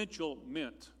exponential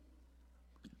meant.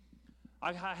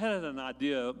 I had an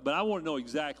idea, but I want to know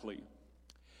exactly.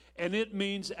 And it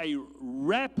means a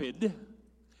rapid,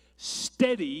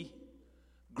 steady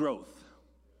growth.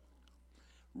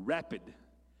 Rapid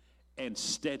and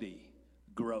steady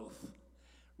growth.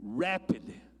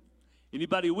 Rapid.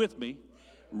 Anybody with me?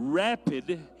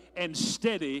 Rapid and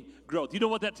steady growth. You know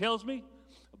what that tells me?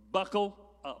 Buckle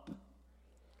up.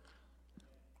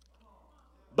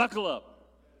 Buckle up.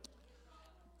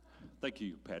 Thank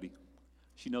you, Patty.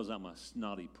 She knows I'm a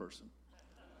snotty person.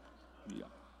 Yeah.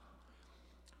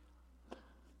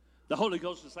 The Holy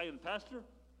Ghost is saying, Pastor,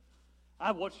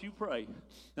 I've watched you pray.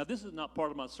 Now, this is not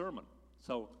part of my sermon,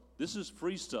 so this is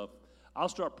free stuff. I'll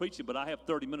start preaching, but I have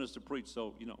 30 minutes to preach,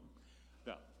 so, you know.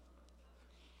 Now,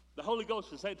 the Holy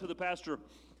Ghost is saying to the pastor,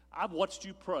 I've watched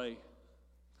you pray.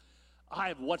 I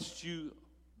have watched you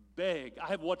beg. I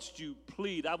have watched you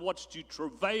plead. I've watched you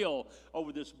travail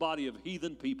over this body of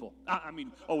heathen people.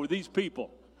 Over these people.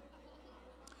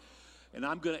 And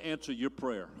I'm going to answer your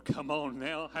prayer. Come on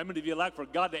now. How many of you like for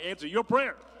God to answer your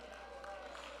prayer?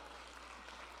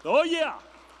 Oh, yeah.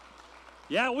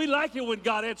 Yeah, we like it when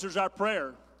God answers our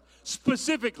prayer.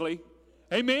 Specifically.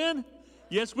 Amen?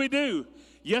 Yes, we do.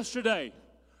 Yesterday,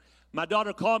 my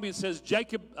daughter called me and says,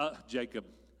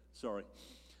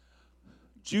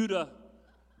 Judah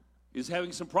is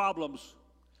having some problems.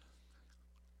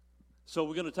 So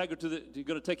we're going to take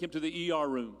him to the ER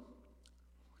room.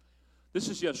 This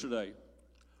is yesterday.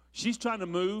 She's trying to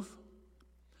move,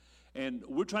 and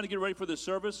we're trying to get ready for this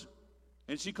service.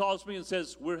 And she calls me and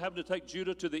says, we're having to take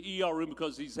Judah to the ER room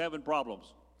because he's having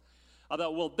problems. I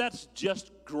thought, well, that's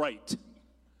just great.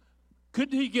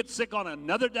 Couldn't he get sick on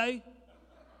another day?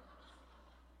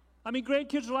 I mean,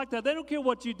 grandkids are like that. They don't care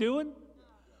what you're doing.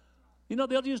 You know,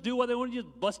 they'll just do what they want to,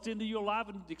 just bust into your life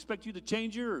and expect you to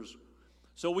change yours.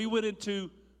 So we went into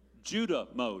Judah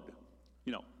mode.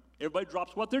 You know, everybody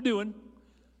drops what they're doing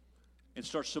and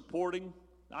starts supporting.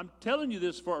 I'm telling you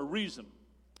this for a reason.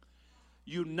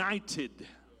 United.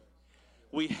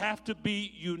 We have to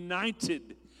be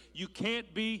united. You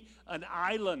can't be an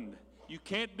island. You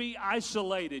can't be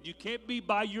isolated. You can't be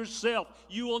by yourself.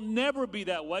 You will never be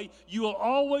that way. You will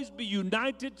always be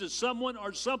united to someone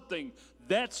or something.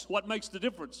 That's what makes the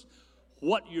difference,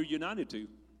 what you're united to.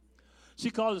 She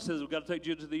calls and says, we've got to take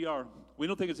Judah to the ER. We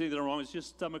don't think it's anything wrong. It's just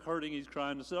stomach hurting. He's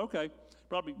crying. I said, okay,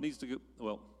 probably needs to go.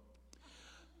 Well,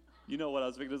 you know what I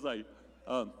was going to say.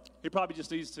 He probably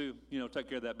just needs to, take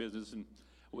care of that business, and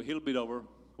he'll be over.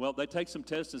 Well, they take some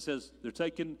tests and says they're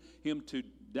taking him to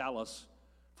Dallas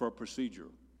for a procedure.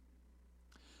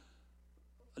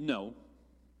 No.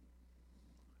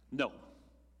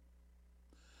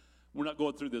 We're not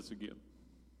going through this again.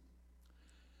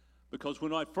 Because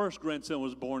when my first grandson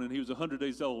was born and he was 100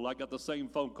 days old, I got the same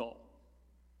phone call.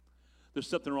 There's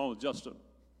something wrong with Justin.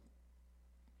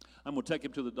 I'm going to take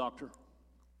him to the doctor.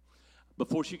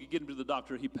 Before she could get him to the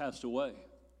doctor, he passed away.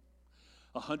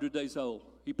 100 days old,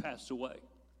 he passed away.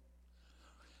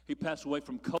 He passed away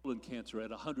from colon cancer at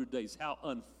 100 days. How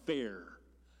unfair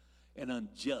and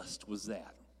unjust was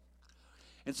that?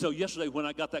 And so yesterday when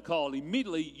I got that call,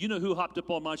 immediately, you know who hopped up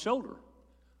on my shoulder?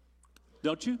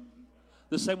 Don't you?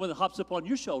 The same one that hops up on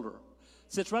your shoulder.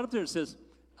 Sits right up there and says,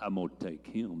 I'm going to take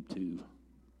him too.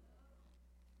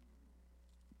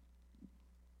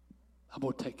 I'm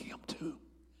going to take him too.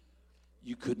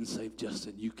 You couldn't save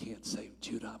Justin. You can't save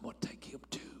Judah. I'm going to take him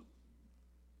too.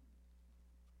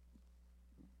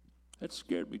 That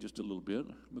scared me just a little bit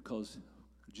because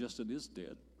Justin is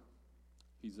dead.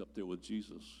 He's up there with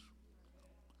Jesus.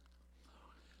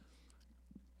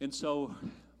 And so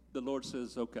the Lord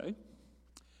says, okay,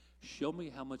 show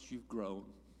me how much you've grown.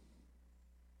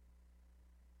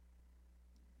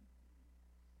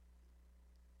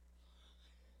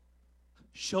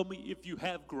 Show me if you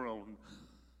have grown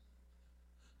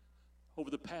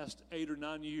over the past 8 or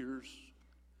 9 years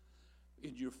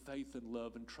in your faith and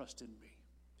love and trust in me.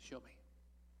 Show me.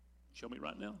 Show me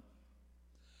right now.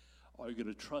 Are you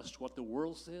going to trust what the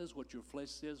world says, what your flesh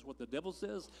says, what the devil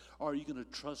says? Or are you going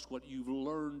to trust what you've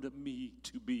learned me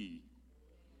to be?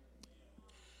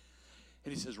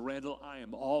 And he says, Randall, I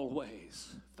am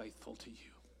always faithful to you.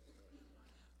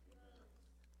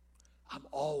 I'm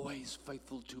always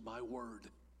faithful to my word.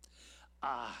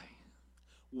 I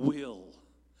will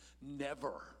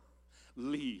never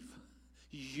leave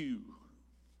you.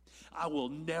 I will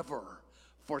never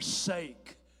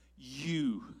forsake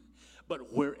you.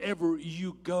 But wherever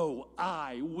you go,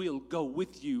 I will go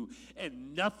with you.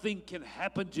 And nothing can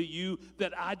happen to you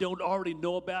that I don't already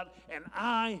know about. And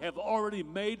I have already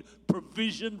made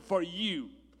provision for you.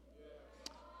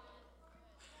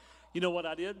 You know what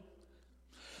I did?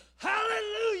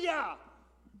 Hallelujah!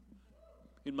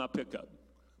 In my pickup.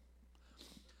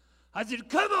 I said,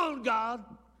 come on, God.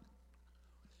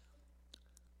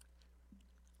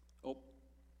 Oh,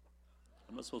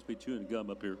 I'm not supposed to be chewing gum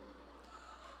up here.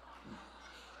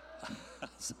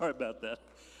 Sorry about that.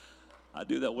 I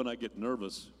do that when I get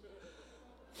nervous.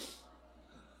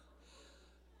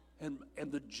 And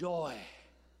the joy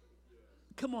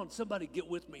Come on, somebody get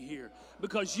with me here.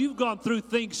 Because you've gone through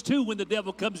things too when the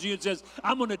devil comes to you and says,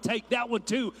 I'm going to take that one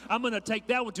too. I'm going to take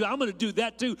that one too. I'm going to do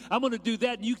that too. I'm going to do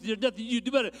that. And there's nothing you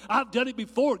do about it. I've done it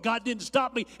before. God didn't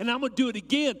stop me, and I'm going to do it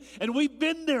again. And we've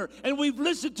been there, and we've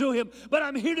listened to him. But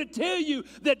I'm here to tell you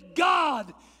that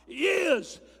God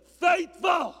is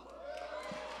faithful.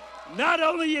 Not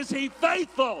only is he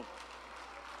faithful,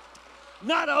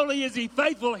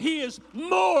 he is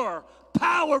more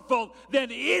powerful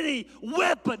than any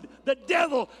weapon the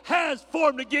devil has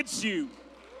formed against you.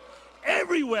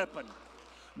 Every weapon.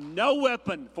 No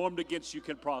weapon formed against you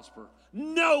can prosper.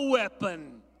 No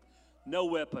weapon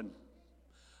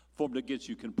formed against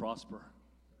you can prosper.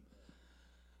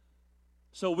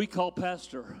 So we call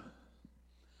pastor.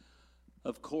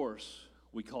 Of course,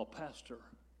 we call pastor.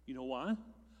 You know why?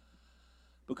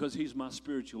 Because he's my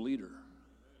spiritual leader.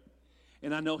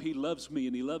 And I know he loves me,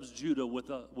 and he loves Judah with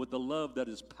a love that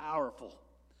is powerful.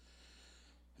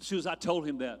 As soon as I told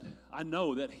him that, I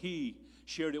know that he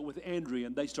shared it with Andrea,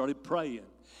 and they started praying.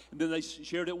 And then they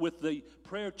shared it with the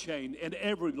prayer chain, and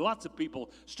lots of people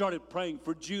started praying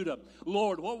for Judah.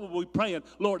 Lord, what were we praying?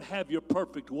 Lord, have your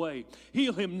perfect way.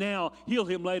 Heal him now, heal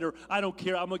him later. I don't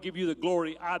care. I'm going to give you the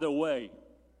glory either way.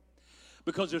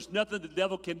 Because there's nothing the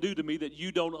devil can do to me that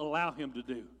you don't allow him to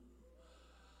do.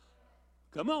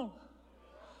 Come on.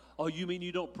 Oh, you mean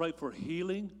you don't pray for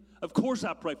healing? Of course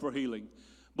I pray for healing.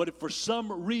 But if for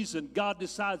some reason God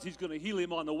decides he's going to heal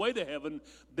him on the way to heaven,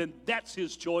 then that's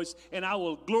his choice, and I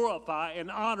will glorify and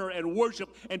honor and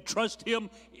worship and trust him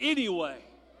anyway.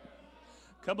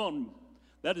 Come on.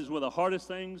 That is one of the hardest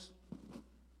things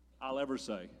I'll ever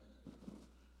say,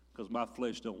 because my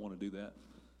flesh don't want to do that.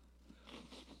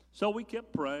 So we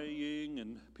kept praying,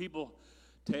 and people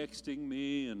texting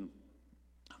me, and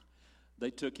they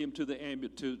took him to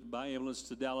the by ambulance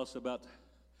to Dallas about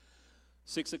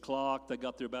 6 o'clock. They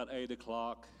got there about 8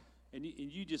 o'clock. And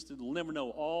you just never know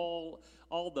all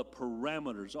the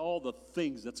parameters, all the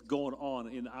things that's going on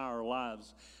in our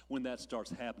lives when that starts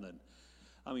happening.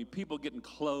 I mean, people getting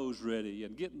clothes ready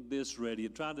and getting this ready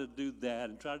and trying to do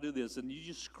that and trying to do this. And you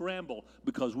just scramble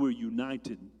because we're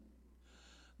united.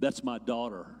 That's my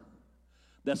daughter.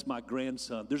 That's my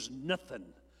grandson. There's nothing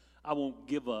I won't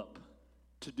give up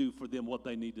to do for them what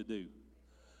they need to do.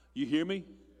 You hear me?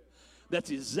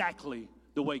 That's exactly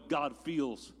the way God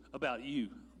feels about you.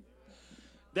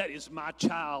 That is my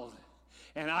child,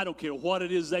 and I don't care what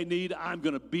it is they need, I'm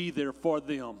going to be there for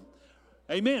them.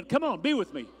 Amen. Come on, be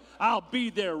with me. I'll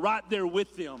be there, right there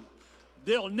with them.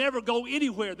 They'll never go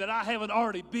anywhere that I haven't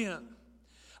already been.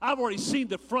 I've already seen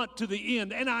the front to the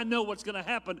end, and I know what's going to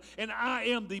happen, and I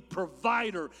am the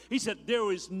provider. He said,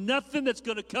 there is nothing that's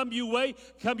going to come your way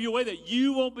that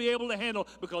you won't be able to handle,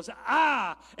 because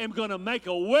I am going to make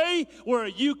a way where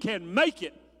you can make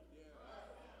it.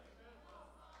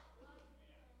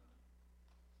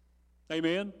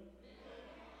 Amen?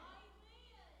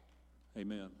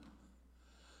 Amen.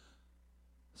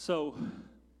 So,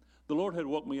 the Lord had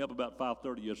woke me up about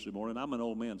 5:30 yesterday morning. I'm an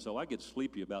old man, so I get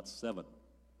sleepy about 7.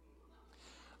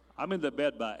 I'm in the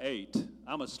bed by 8.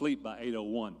 I'm asleep by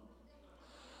 8:01.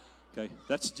 Okay,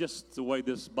 that's just the way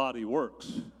this body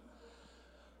works.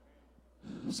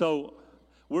 So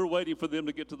we're waiting for them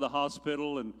to get to the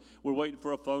hospital, and we're waiting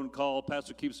for a phone call.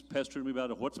 Pastor keeps pestering me about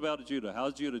it. What's about Judah?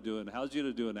 How's Judah doing? How's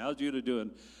Judah doing? How's Judah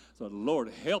doing? So,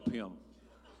 Lord, help him.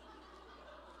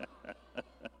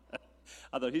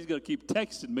 I thought he's going to keep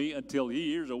texting me until he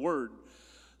hears a word.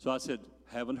 So I said,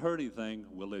 haven't heard anything.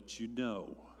 We'll let you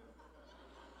know.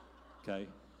 Okay.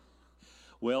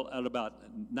 Well, at about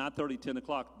 9:30, 10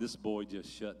 o'clock, this boy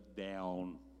just shut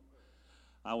down.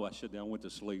 I shut down, went to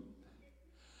sleep.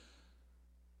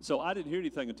 So I didn't hear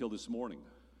anything until this morning.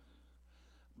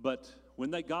 But when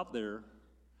they got there,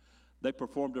 they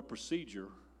performed a procedure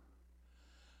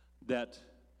that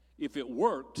if it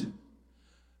worked,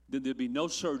 then there'd be no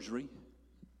surgery.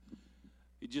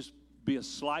 It'd just be a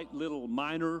slight little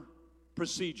minor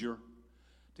procedure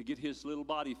to get his little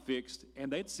body fixed,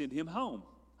 and they'd send him home.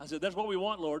 I said, that's what we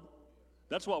want, Lord.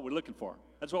 That's what we're looking for.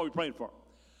 That's what we're praying for.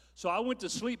 So I went to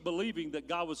sleep believing that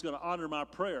God was going to honor my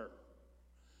prayer.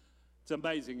 It's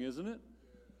amazing, isn't it?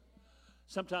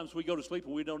 Sometimes we go to sleep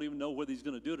and we don't even know whether he's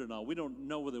going to do it or not. We don't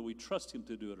know whether we trust him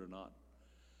to do it or not.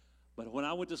 But when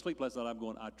I went to sleep last night, I'm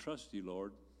going, I trust you,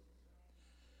 Lord,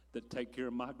 that take care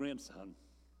of my grandson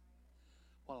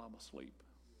while I'm asleep.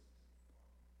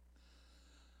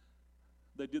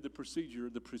 They did the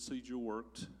procedure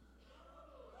worked.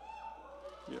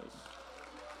 Yes.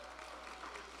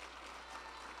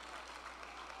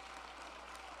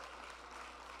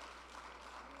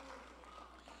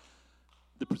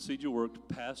 The procedure worked.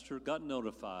 Pastor got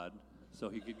notified so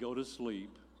he could go to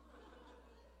sleep.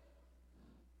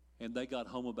 And they got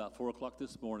home about 4 o'clock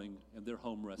this morning, and they're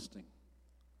home resting.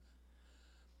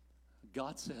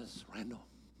 God says, Randall,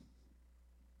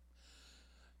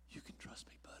 you can trust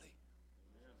me, buddy.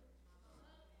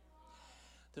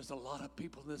 There's a lot of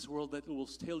people in this world that will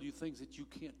tell you things that you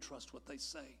can't trust what they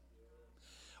say.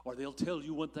 Or they'll tell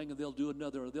you one thing and they'll do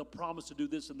another. Or they'll promise to do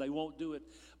this and they won't do it.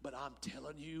 But I'm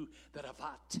telling you that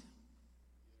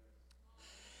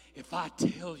if I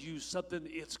tell you something,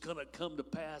 it's going to come to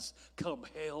pass come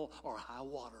hell or high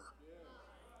water.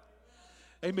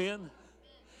 Amen?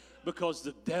 Because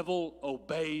the devil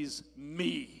obeys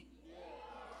me.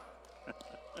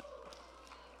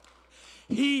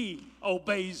 He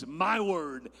obeys my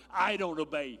word. I don't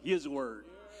obey his word.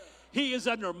 He is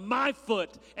under my foot,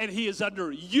 and he is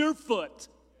under your foot.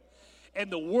 And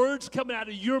the words coming out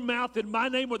of your mouth in my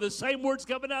name are the same words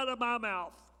coming out of my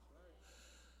mouth.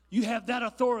 You have that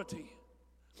authority.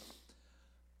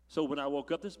 So when I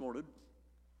woke up this morning,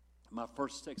 my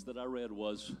first text that I read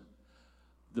was,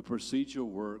 the procedure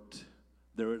worked.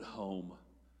 They're at home.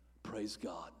 Praise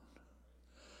God.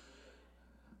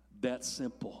 That's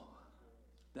simple.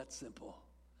 That's simple.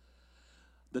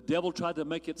 The devil tried to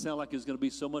make it sound like it was going to be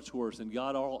so much worse, and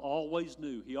God always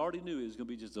knew. He already knew it was going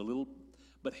to be just a little,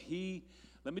 but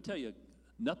let me tell you,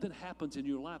 nothing happens in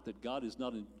your life that God is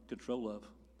not in control of.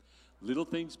 Little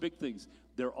things, big things,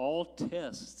 they're all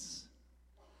tests.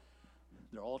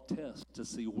 They're all tests to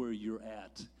see where you're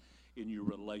at in your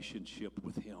relationship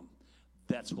with him.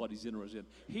 That's what he's interested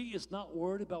in. He is not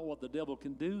worried about what the devil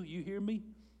can do. You hear me?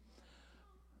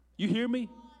 You hear me?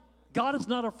 God is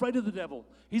not afraid of the devil.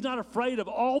 He's not afraid of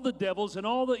all the devils and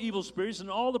all the evil spirits and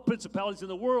all the principalities in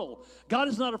the world. God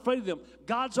is not afraid of them.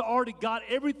 God's already got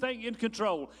everything in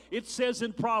control. It says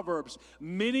in Proverbs,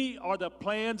 many are the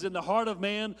plans in the heart of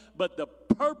man, but the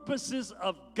purposes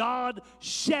of God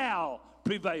shall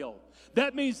prevail.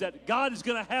 That means that God is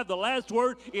going to have the last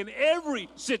word in every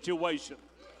situation.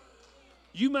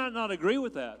 You might not agree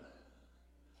with that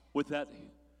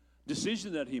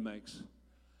decision that he makes.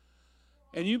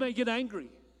 And you may get angry.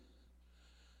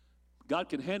 God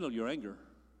can handle your anger.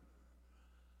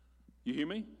 You hear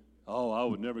me? Oh, I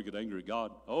would never get angry at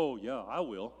God. Oh, yeah, I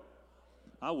will.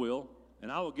 I will. And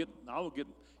I will get.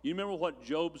 You remember what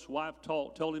Job's wife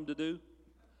told him to do?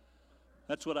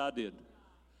 That's what I did.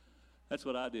 That's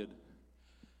what I did.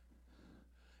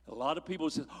 A lot of people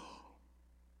say, oh,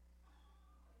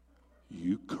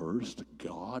 you cursed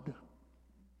God?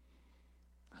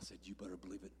 I said, you better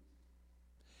believe it.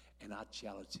 And I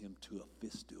challenged him to a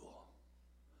fist duel.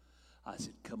 I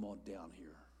said, come on down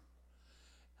here.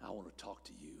 I want to talk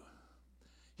to you.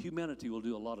 Humanity will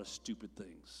do a lot of stupid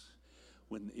things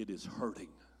when it is hurting.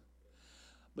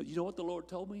 But you know what the Lord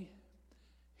told me?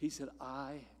 He said,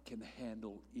 I can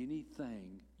handle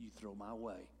anything you throw my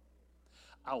way.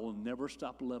 I will never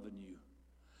stop loving you.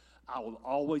 I will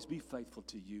always be faithful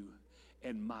to you.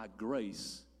 And my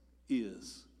grace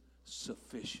is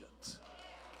sufficient.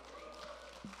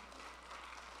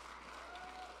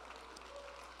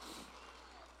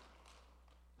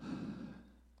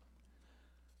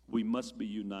 We must be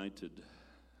united.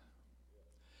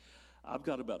 I've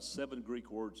got about 7 Greek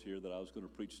words here that I was going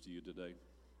to preach to you today.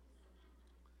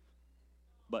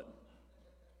 But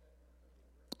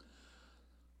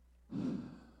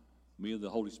me and the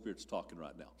Holy Spirit's talking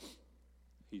right now.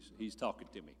 He's talking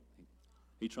to me.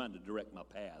 He's trying to direct my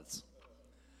paths. I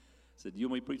said, do you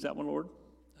want me to preach that one, Lord?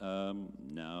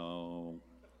 No.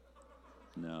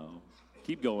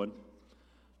 Keep going.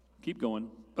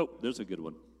 Oh, there's a good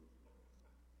one.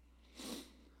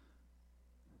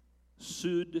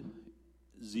 Sud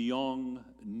Ziong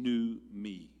Nu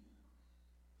Mi.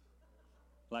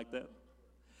 Like that?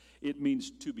 It means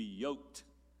to be yoked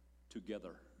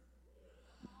together.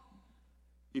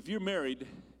 If you're married,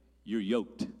 you're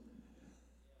yoked.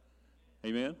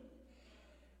 Amen?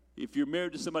 If you're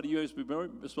married to somebody you're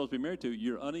supposed to be married to,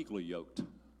 you're unequally yoked.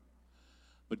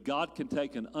 But God can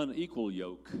take an unequal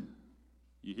yoke.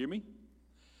 You hear me?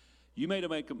 You may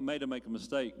have made a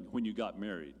mistake when you got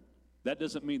married. That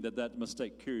doesn't mean that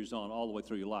mistake carries on all the way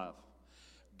through your life.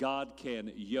 God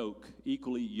can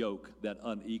equally yoke that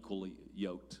unequally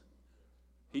yoked.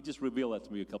 He just revealed that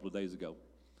to me a couple of days ago.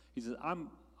 He said,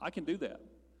 I can do that.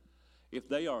 If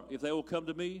they will come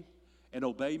to me and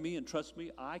obey me and trust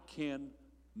me, I can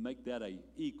make that a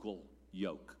equal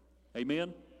yoke.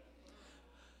 Amen?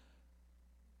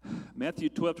 Matthew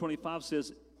 12:25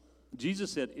 says,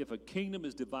 Jesus said, if a kingdom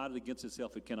is divided against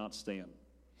itself, it cannot stand.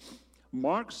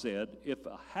 Mark said, if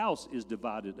a house is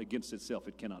divided against itself,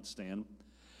 it cannot stand.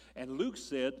 And Luke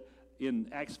said, in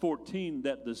Acts 14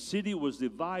 that the city was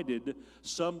divided.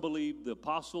 Some believed the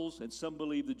apostles and some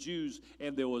believed the Jews,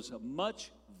 and there was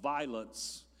much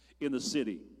violence in the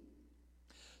city.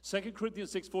 2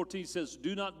 Corinthians 6:14 says,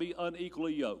 do not be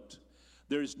unequally yoked.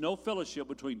 There is no fellowship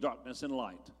between darkness and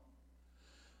light.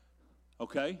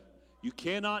 Okay? You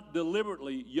cannot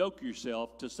deliberately yoke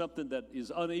yourself to something that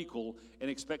is unequal and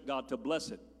expect God to bless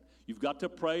it. You've got to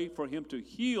pray for him to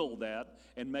heal that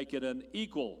and make it an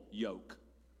equal yoke.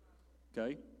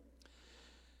 Okay?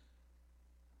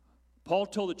 Paul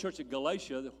told the church at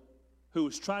Galatia, who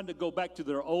was trying to go back to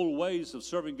their old ways of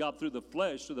serving God through the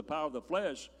flesh, through the power of the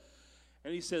flesh,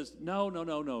 and he says,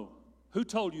 no. Who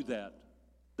told you that?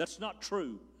 That's not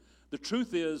true. The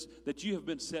truth is that you have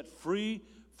been set free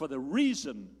for the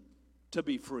reason to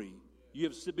be free. You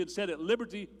have been set at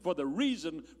liberty for the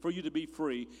reason for you to be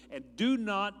free. And do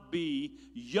not be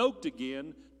yoked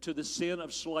again to the sin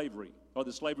of slavery or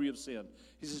the slavery of sin.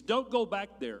 He says, don't go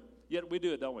back there. Yet we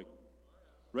do it, don't we?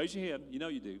 Raise your hand. You know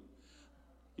you do.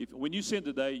 When you sin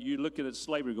today, you're looking at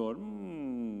slavery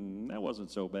going, that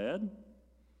wasn't so bad.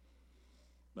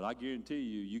 But I guarantee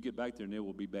you, you get back there and it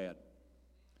will be bad.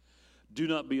 Do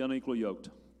not be unequally yoked.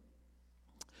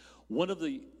 One of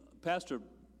the pastor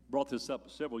brought this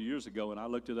up several years ago, and I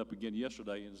looked it up again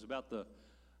yesterday, and it's about the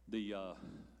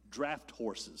draft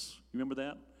horses. You remember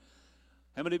that?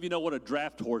 How many of you know what a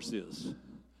draft horse is?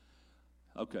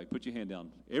 Okay, put your hand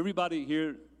down. Everybody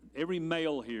here, every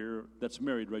male here that's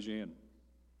married, raise your hand.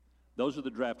 Those are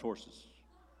the draft horses.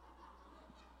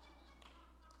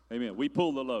 Amen. We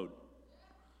pull the load.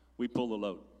 We pull the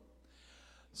load.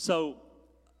 So,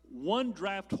 one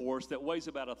draft horse that weighs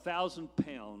about 1,000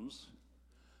 pounds,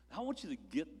 I want you to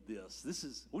get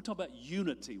this. We're talking about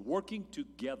unity, working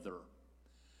together.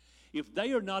 If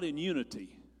they are not in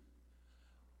unity,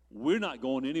 we're not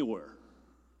going anywhere.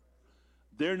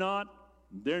 They're not,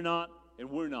 and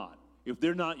we're not. If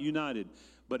they're not united.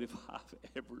 But if I've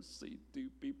ever seen two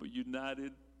people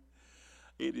united,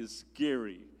 it is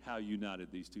scary how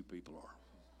united these two people are.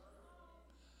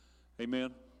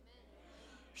 Amen?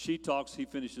 She talks, he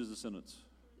finishes the sentence.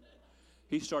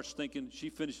 He starts thinking, she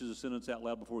finishes the sentence out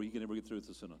loud before he can ever get through with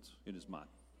the sentence in his mind.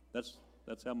 That's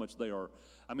how much they are.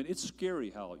 I mean, it's scary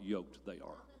how yoked they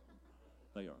are.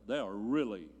 They are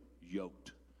really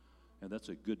yoked. And that's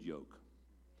a good yoke.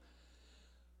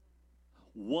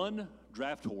 One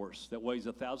draft horse that weighs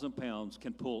 1,000 pounds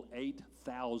can pull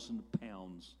 8,000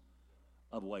 pounds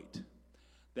of weight.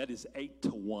 That is 8 to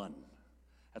 1.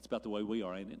 That's about the way we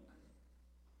are, ain't it?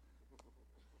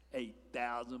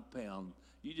 8,000 pounds.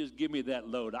 You just give me that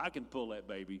load. I can pull that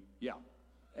baby. Yeah,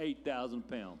 8,000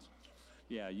 pounds.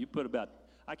 Yeah, you put about,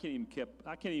 I can't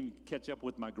even catch up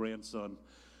with my grandson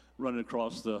running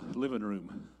across the living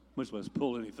room, much less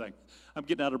pull anything. I'm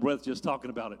getting out of breath just talking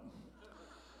about it.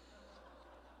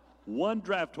 One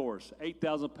draft horse,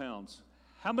 8,000 pounds.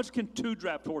 How much can two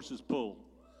draft horses pull?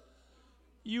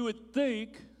 You would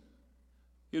think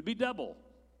it would be double.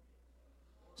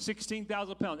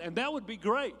 16,000 pounds. And that would be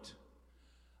great.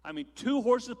 I mean, two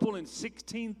horses pulling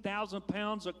 16,000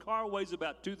 pounds. A car weighs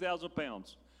about 2,000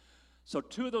 pounds. So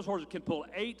two of those horses can pull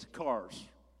 8 cars.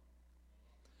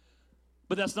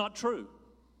 But that's not true.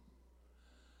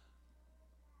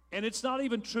 And it's not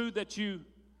even true that you,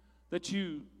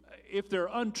 if they're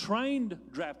untrained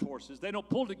draft horses, they don't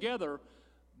pull together,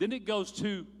 then it goes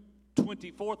to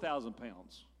 24,000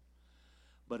 pounds.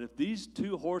 But if these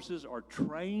two horses are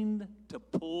trained to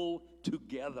pull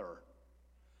together,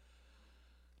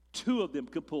 two of them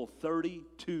can pull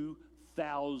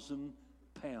 32,000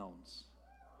 pounds.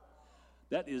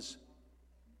 That is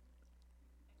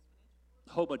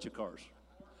a whole bunch of cars.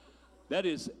 That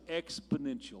is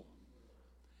exponential.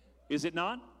 Is it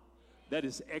not? That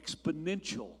is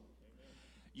exponential.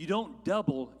 You don't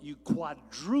double, you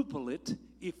quadruple it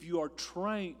if you are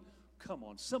trained. Come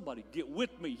on, somebody get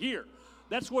with me here.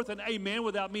 That's worth an amen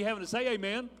without me having to say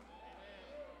amen.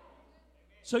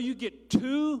 So you get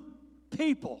two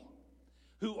people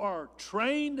who are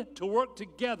trained to work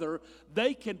together.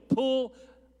 They can pull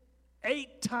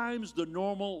 8 times the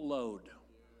normal load.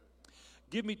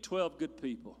 Give me 12 good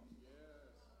people.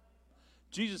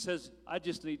 Jesus says, I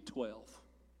just need 12.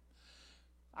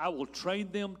 I will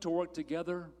train them to work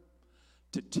together,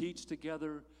 to teach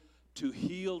together, to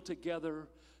heal together,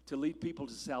 to lead people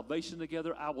to salvation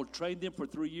together. I will train them for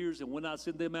 3 years, and when I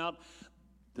send them out,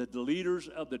 the leaders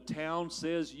of the town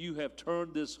says, you have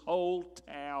turned this whole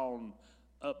town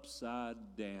upside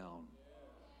down.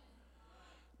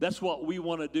 That's what we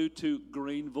want to do to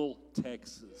Greenville,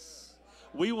 Texas.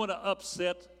 We want to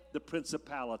upset the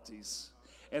principalities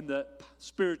and the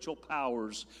spiritual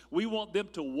powers. We want them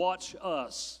to watch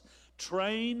us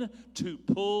Train to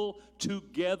pull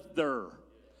together.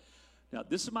 Now,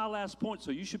 this is my last point, so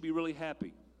you should be really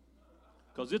happy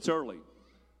because it's early.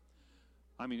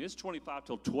 I mean, it's 25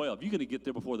 till 12. You're going to get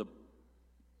there before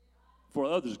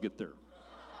others get there.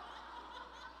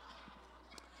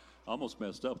 I almost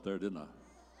messed up there, didn't I?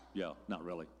 Yeah, not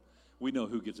really. We know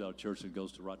who gets out of church and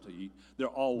goes to right to eat. They're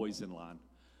always in line.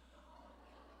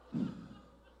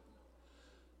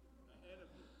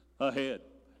 Ahead.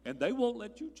 And they won't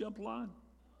let you jump line.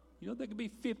 You know, there could be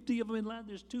 50 of them in line.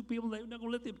 There's 2 people. They're not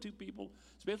going to let them 2 people,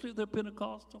 especially if they're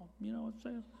Pentecostal. You know what I'm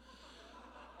saying?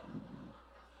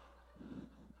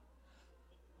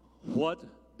 What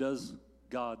does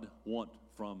God want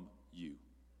from you?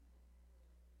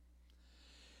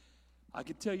 I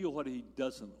can tell you what he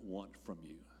doesn't want from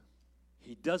you.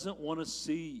 He doesn't want to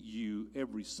see you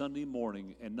every Sunday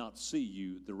morning and not see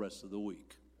you the rest of the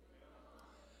week.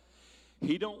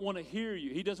 He don't want to hear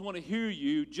you. He doesn't want to hear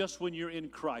you just when you're in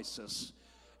crisis.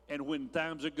 And when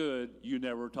times are good, you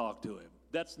never talk to him.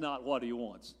 That's not what he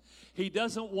wants. He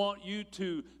doesn't want you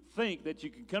to think that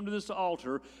you can come to this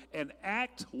altar and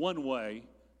act one way,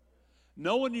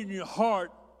 knowing in your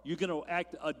heart you're going to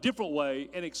act a different way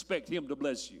and expect him to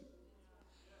bless you.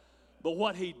 But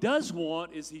what he does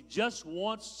want is he just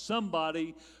wants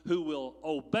somebody who will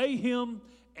obey him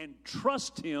and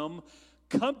trust him,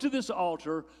 come to this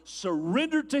altar,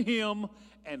 surrender to him,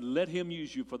 and let him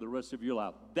use you for the rest of your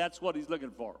life. That's what he's looking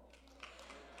for.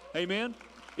 Amen?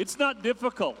 It's not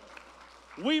difficult.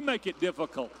 We make it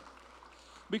difficult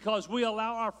because we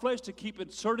allow our flesh to keep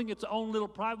inserting its own little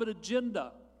private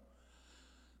agenda.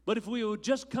 But if we would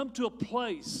just come to a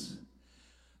place.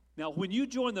 Now, when you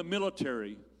join the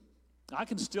military, I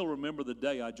can still remember the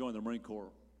day I joined the Marine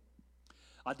Corps.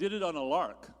 I did it on a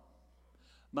lark.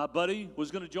 My buddy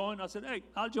was going to join. I said, hey,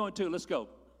 I'll join too. Let's go.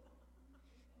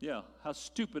 Yeah, how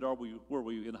stupid were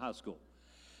we in high school?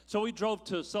 So we drove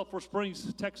to Sulphur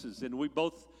Springs, Texas, and we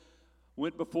both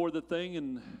went before the thing,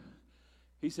 and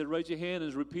he said, raise your hand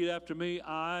and repeat after me.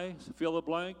 I fill the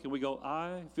blank. And we go,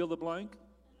 I fill the blank.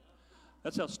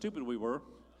 That's how stupid we were.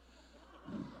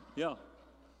 Yeah,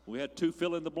 we had 2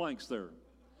 fill in the blanks there.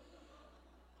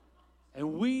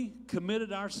 And we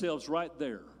committed ourselves right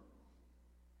there.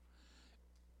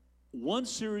 One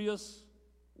serious,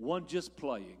 one just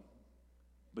playing,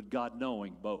 but God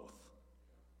knowing both.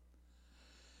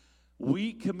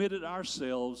 We committed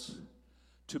ourselves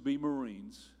to be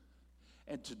Marines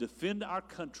and to defend our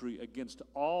country against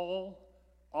all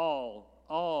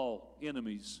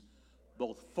enemies,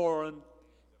 both foreign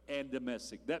and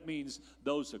domestic. That means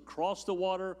those across the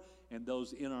water and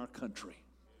those in our country.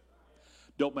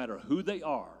 Don't matter who they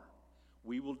are,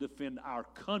 we will defend our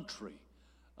country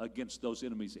against those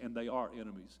enemies, and they are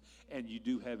enemies. And you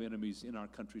do have enemies in our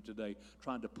country today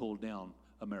trying to pull down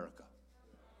America.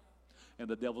 And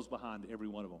the devil's behind every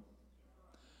one of them.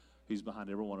 He's behind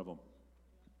every one of them.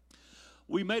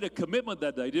 We made a commitment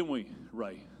that day, didn't we,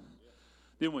 Ray?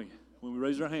 Didn't we? When we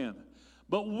raised our hand.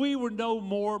 But we were no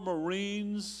more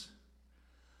Marines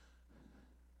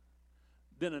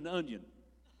than an onion.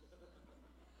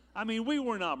 I mean, we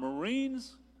were not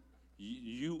Marines.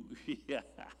 Yeah.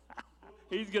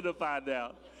 He's going to find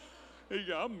out.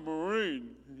 I'm a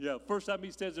Marine. Yeah, first time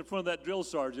he stands in front of that drill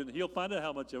sergeant, he'll find out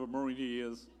how much of a Marine he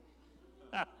is.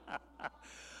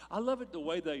 I love it the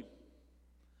way they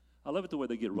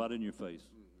get right in your face.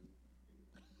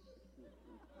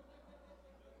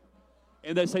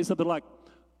 And they say something like,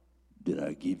 did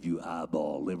I give you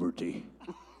eyeball liberty?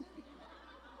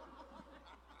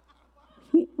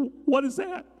 What is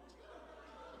that?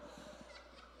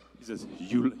 He says,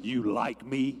 you like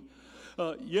me?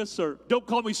 Yes, sir. Don't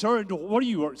call me sir. And what are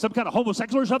you, some kind of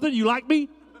homosexual or something? You like me?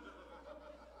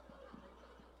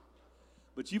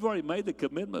 But you've already made the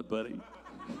commitment, buddy.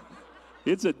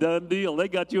 It's a done deal. They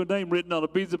got your name written on a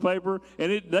piece of paper,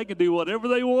 and they can do whatever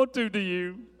they want to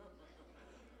you.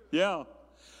 Yeah.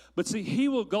 But see, he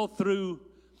will go through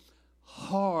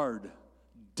hard,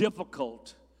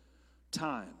 difficult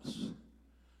times,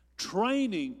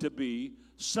 training to be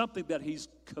something that he's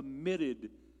committed.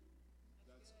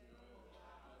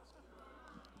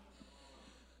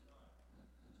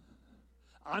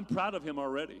 I'm proud of him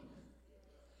already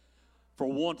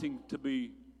for wanting to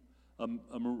be a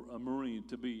Marine,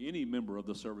 to be any member of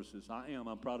the services.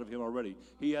 I'm proud of him already.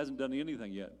 He hasn't done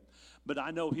anything yet. But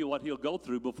I know what he'll go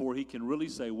through before he can really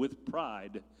say with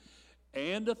pride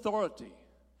and authority,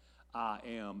 I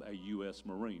am a U.S.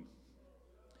 Marine.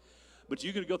 But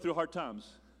you're going to go through hard times.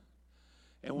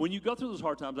 And when you go through those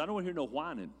hard times, I don't want to hear no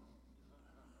whining.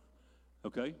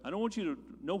 Okay? I don't want you to,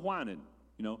 no whining.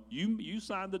 You know, you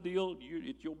signed the deal,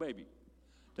 it's your baby.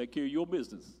 Take care of your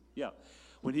business. Yeah.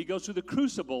 When he goes through the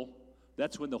crucible,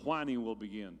 that's when the whining will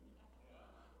begin.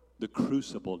 The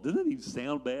crucible. Doesn't it even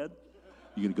sound bad?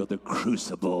 You're going to go the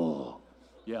crucible.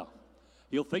 Yeah.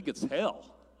 He'll think it's hell.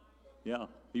 Yeah,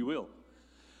 he will.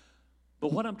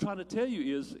 But what I'm trying to tell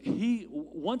you is he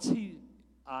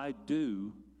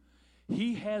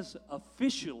has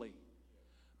officially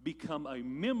become a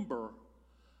member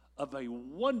of a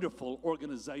wonderful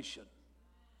organization.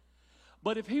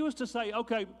 But if he was to say,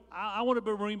 okay, I want to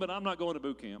be a Marine, but I'm not going to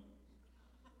boot camp.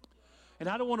 And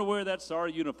I don't want to wear that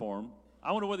sorry uniform.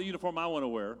 I want to wear the uniform I want to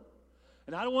wear.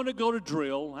 And I don't want to go to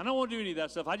drill. I don't want to do any of that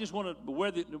stuff. I just want to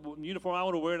wear the uniform I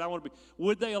want to wear, and I want to be.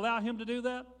 Would they allow him to do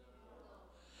that?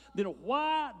 Then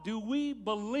why do we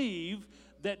believe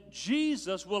that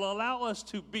Jesus will allow us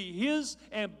to be his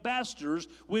ambassadors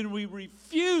when we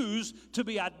refuse to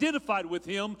be identified with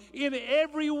him in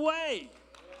every way?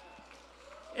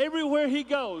 Everywhere he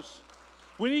goes,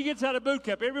 when he gets out of boot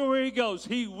camp, everywhere he goes,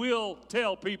 he will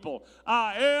tell people,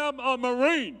 I am a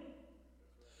Marine.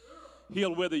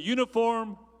 He'll wear the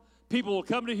uniform. People will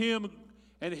come to him,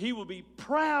 and he will be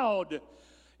proud.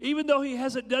 Even though he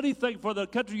hasn't done anything for the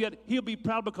country yet, he'll be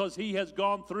proud because he has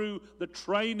gone through the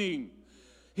training.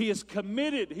 He is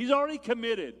committed. He's already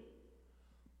committed.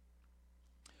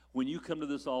 When you come to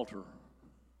this altar, are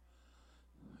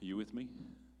you with me?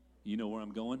 You know where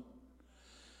I'm going?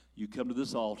 You come to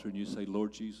this altar and you say,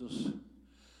 Lord Jesus,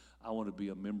 I want to be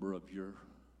a member of your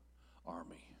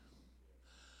army.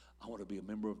 I want to be a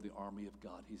member of the army of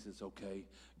God. He says, okay,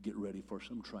 get ready for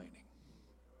some training.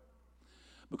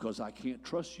 Because I can't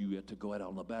trust you yet to go out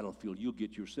on the battlefield. You'll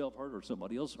get yourself hurt or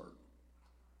somebody else hurt.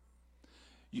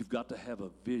 You've got to have a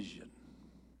vision.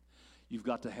 You've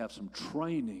got to have some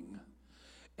training.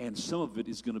 And some of it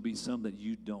is going to be some that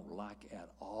you don't like at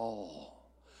all.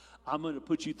 I'm going to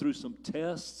put you through some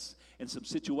tests and some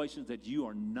situations that you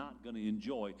are not going to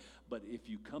enjoy. But if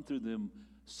you come through them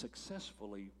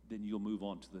successfully, then you'll move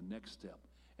on to the next step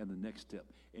and the next step.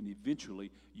 And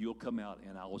eventually, you'll come out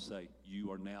and I will say,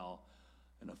 you are now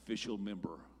an official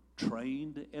member,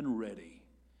 trained and ready.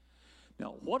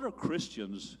 Now, what are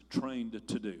Christians trained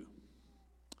to do?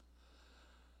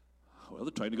 Well,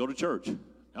 they're trained to go to church.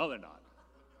 No, they're not.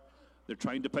 They're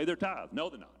trained to pay their tithe. No,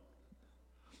 they're not.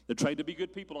 They're trained to be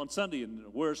good people on Sunday and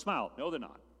wear a smile. No, they're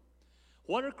not.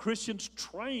 What are Christians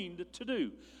trained to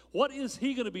do? What is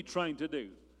he going to be trained to do?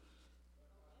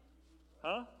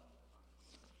 Huh?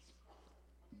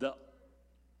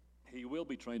 He will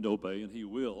be trained to obey, and he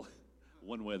will,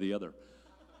 one way or the other.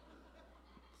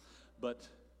 But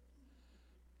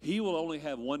he will only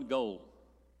have one goal,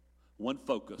 one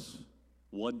focus,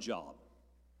 one job.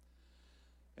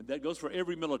 And that goes for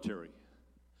every military.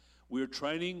 We are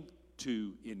training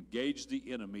to engage the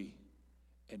enemy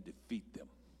and defeat them.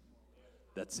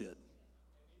 That's it.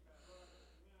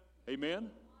 Amen?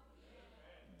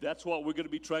 That's what we're going to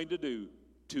be trained to do,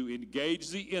 to engage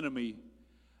the enemy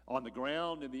on the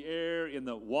ground, in the air, in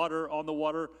the water, on the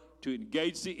water, to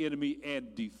engage the enemy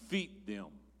and defeat them.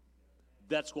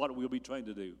 That's what we'll be trained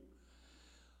to do.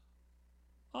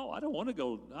 Oh, I don't want to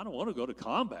go to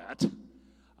combat.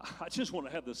 I just want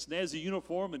to have the snazzy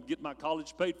uniform and get my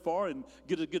college paid for and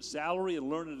get a good salary and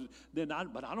learn it.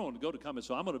 But I don't want to go to combat,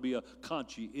 so I'm going to be a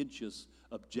conscientious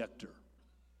objector.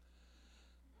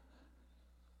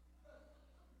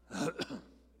 I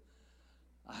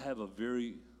have a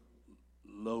very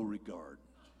low regard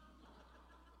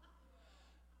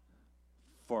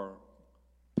for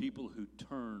people who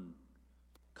turn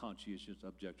conscientious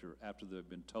objector after they've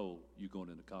been told you're going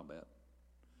into combat.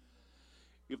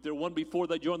 If they're one before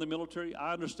they join the military,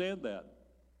 I understand that.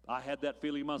 I had that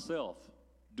feeling myself.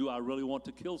 Do I really want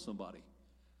to kill somebody?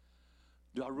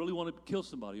 Do I really want to kill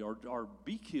somebody or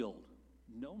be killed?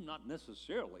 No, not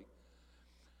necessarily.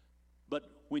 But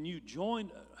when you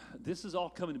join, this is all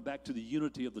coming back to the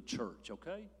unity of the church,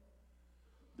 okay?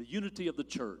 The unity of the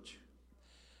church.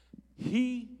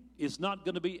 He is not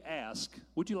going to be asked,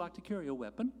 would you like to carry a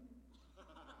weapon?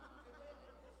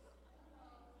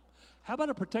 How about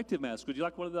a protective mask? Would you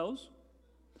like one of those?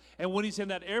 And when he's in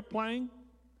that airplane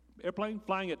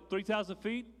flying at 3,000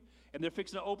 feet, and they're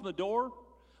fixing to open the door,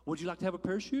 would you like to have a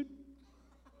parachute?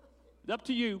 It's up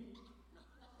to you.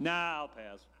 Nah, I'll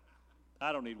pass.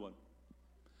 I don't need one.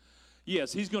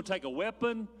 Yes, he's going to take a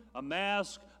weapon, a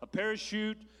mask, a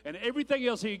parachute, and everything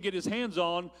else he can get his hands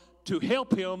on to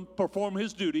help him perform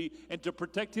his duty and to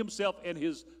protect himself and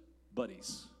his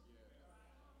buddies.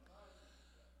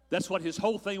 That's what his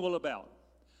whole thing will about.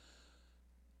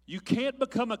 You can't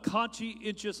become a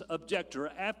conscientious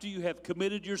objector after you have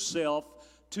committed yourself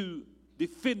to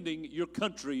defending your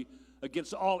country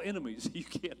against all enemies. You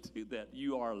can't do that.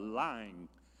 You are lying.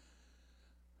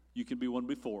 You can be one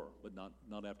before, but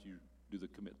not after you do the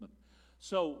commitment.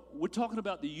 So we're talking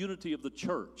about the unity of the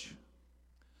church.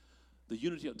 The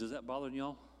unity of, does that bother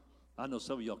y'all? I know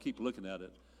some of y'all keep looking at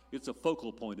it. It's a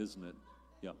focal point, isn't it?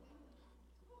 Yeah.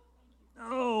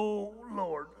 Oh,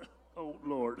 Lord. Oh,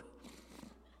 Lord.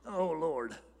 Oh,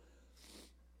 Lord.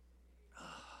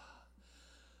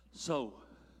 So,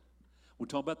 we're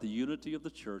talking about the unity of the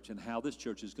church and how this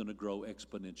church is going to grow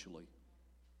exponentially.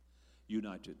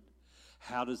 United.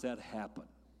 How does that happen?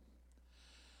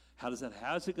 How is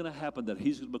it going to happen that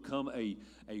he's going to become a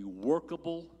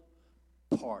workable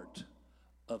part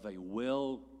of a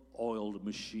well-oiled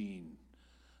machine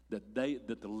that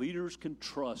the leaders can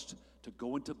trust to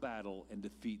go into battle and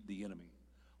defeat the enemy?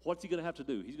 What's he going to have to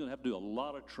do? He's going to have to do a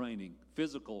lot of training,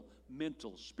 physical,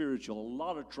 mental, spiritual, a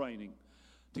lot of training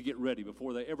to get ready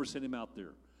before they ever send him out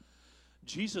there.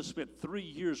 Jesus spent 3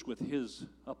 years with his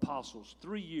apostles,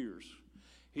 3 years.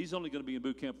 He's only going to be in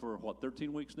boot camp for,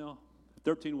 13 weeks now?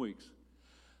 13 weeks.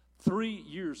 3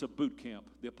 years of boot camp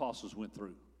the apostles went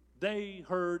through. They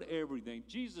heard everything.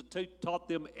 Jesus taught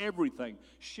them everything,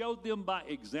 showed them by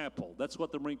example. That's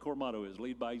what the Marine Corps motto is,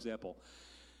 lead by example.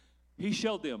 He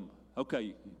showed them,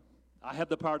 okay, I have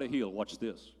the power to heal. Watch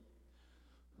this.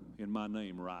 In my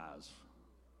name, rise.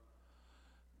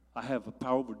 I have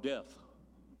power over death.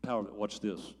 Watch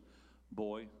this.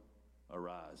 Boy,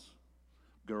 arise.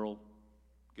 Girl,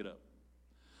 get up.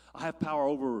 I have power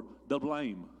over the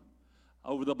lame,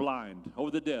 over the blind,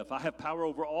 over the deaf. I have power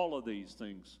over all of these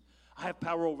things. I have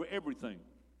power over everything.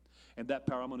 And that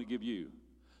power I'm going to give you.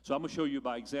 So I'm going to show you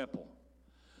by example.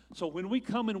 So when we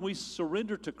come and we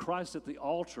surrender to Christ at the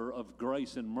altar of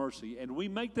grace and mercy, and we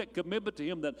make that commitment to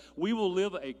him that we will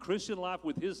live a Christian life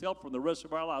with his help for the rest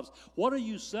of our lives, what are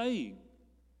you saying?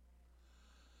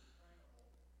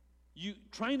 You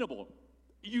trainable.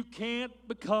 You can't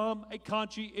become a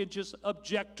conscientious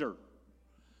objector.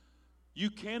 You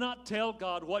cannot tell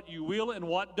God what you will and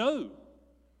what do,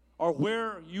 or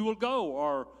where you will go,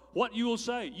 or what you will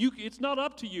say. It's not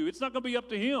up to you. It's not going to be up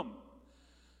to him.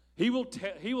 He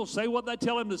will say what they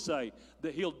tell him to say.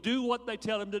 That he'll do what they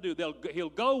tell him to do. He'll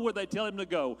go where they tell him to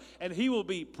go, and he will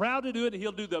be proud to do it. And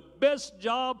he'll do the best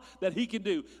job that he can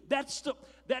do.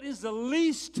 That is the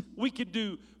least we can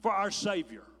do for our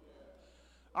Savior,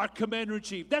 our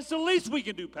Commander-in-Chief. That's the least we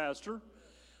can do, Pastor.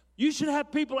 You should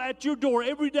have people at your door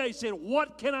every day saying,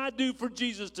 what can I do for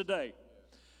Jesus today?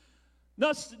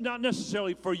 Not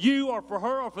necessarily for you or for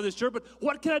her or for this church, but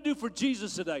what can I do for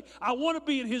Jesus today? I want to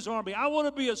be in his army. I want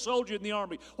to be a soldier in the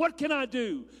army. What can I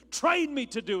do? Train me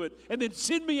to do it, and then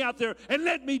send me out there and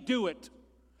let me do it.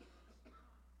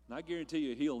 And I guarantee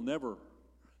you, he'll never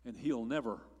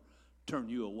turn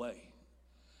you away,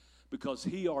 because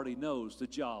he already knows the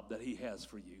job that he has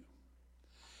for you.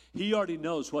 He already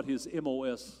knows what his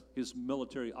MOS, his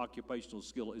military occupational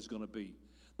skill, is going to be.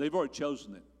 They've already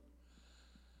chosen it.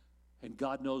 And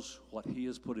God knows what he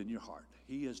has put in your heart.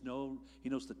 He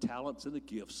knows the talents and the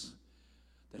gifts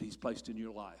that he's placed in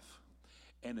your life.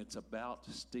 And it's about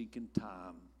stinking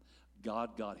time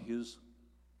God got his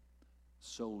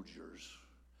soldiers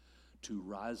to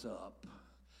rise up,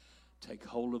 take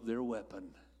hold of their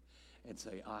weapon, and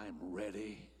say, I am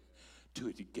ready to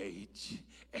engage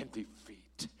and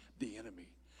defeat the enemy.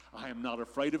 I am not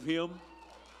afraid of him.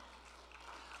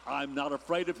 I'm not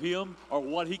afraid of him or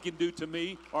what he can do to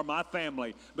me or my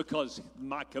family, because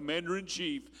my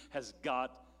Commander-in-Chief has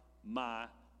got my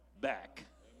back.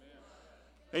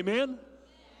 Amen?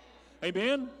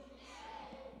 Amen?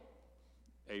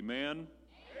 Amen? Amen?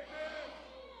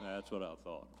 That's what I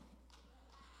thought.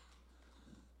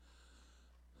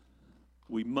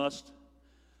 We must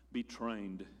be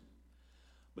trained,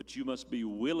 but you must be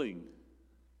willing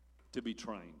to be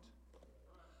trained.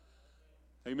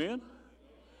 Amen?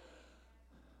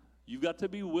 You've got to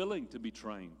be willing to be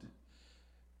trained.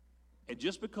 And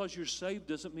just because you're saved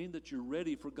doesn't mean that you're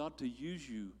ready for God to use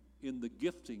you in the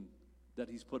gifting that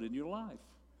he's put in your life.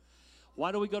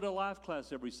 Why do we go to life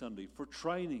class every Sunday? For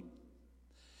training.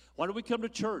 Why do we come to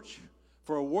church?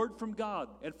 For a word from God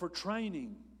and for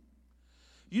training.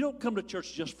 You don't come to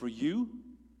church just for you.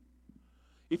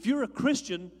 If you're a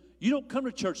Christian, you don't come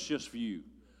to church just for you.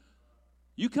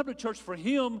 You come to church for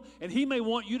him, and he may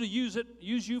want you to use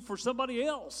you for somebody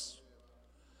else.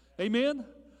 Amen?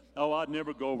 Oh, I'd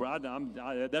never go over.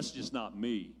 That's just not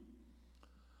me.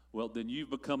 Well, then you've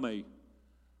become a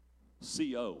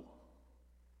CO.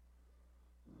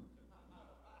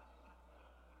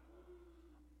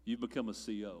 You've become a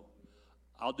CO.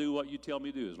 I'll do what you tell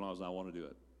me to do as long as I want to do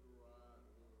it.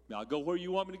 Now, I'll go where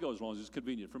you want me to go as long as it's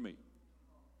convenient for me.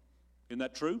 Isn't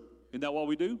that true? Isn't that what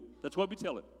we do? That's what we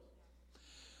tell it.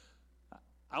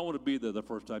 I want to be there the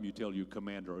first time you tell your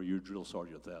commander or your drill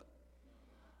sergeant that.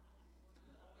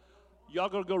 Y'all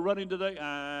gonna go running today?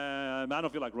 I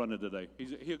don't feel like running today.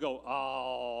 He'll go,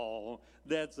 oh,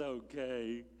 that's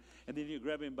okay. And then he'll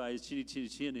grab him by his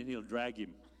chin, and he'll drag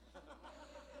him.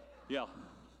 Yeah.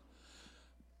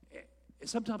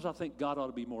 Sometimes I think God ought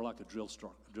to be more like a drill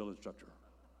instructor.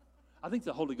 I think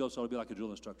the Holy Ghost ought to be like a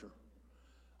drill instructor.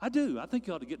 I do. I think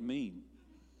you ought to get mean.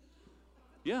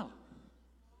 Yeah.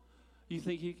 You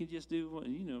think you can just do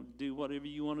whatever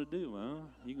you want to do, huh?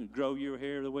 You can grow your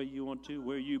hair the way you want to,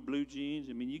 wear you blue jeans.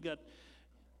 I mean, you got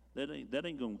that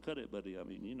ain't gonna cut it, buddy. I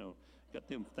mean, got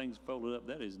them things folded up.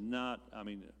 That is not. I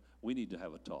mean, we need to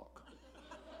have a talk.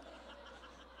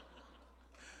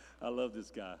 I love this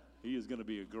guy. He is going to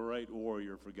be a great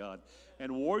warrior for God,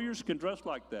 and warriors can dress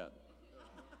like that.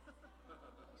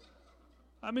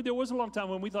 I mean, there was a long time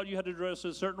when we thought you had to dress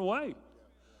a certain way.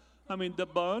 I mean, the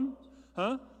bun,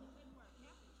 huh?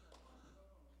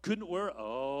 Couldn't wear a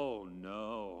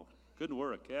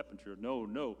cap and shirt.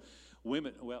 No.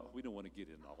 Women, well, we don't want to get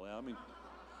into all that. I mean,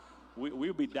 we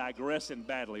would be digressing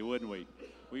badly, wouldn't we?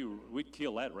 We'd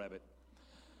kill that rabbit.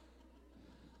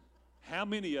 How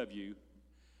many of you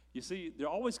see, there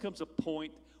always comes a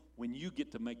point when you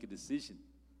get to make a decision.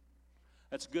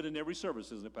 That's good in every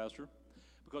service, isn't it, Pastor?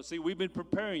 Because, see, we've been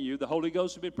preparing you. The Holy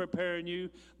Ghost has been preparing you.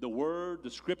 The Word, the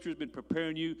Scripture has been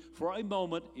preparing you for a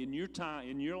moment in your time,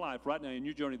 in your life, right now, in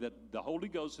your journey, that the Holy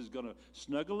Ghost is going to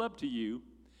snuggle up to you,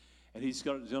 and He's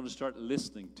going to start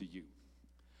listening to you.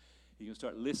 He's going to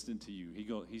start listening to you.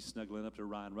 He's snuggling up to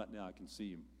Ryan right now. I can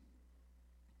see him.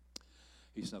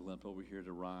 He's snuggling up over here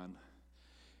to Ryan,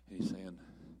 and he's saying,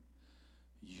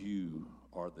 you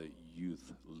are the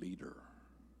youth leader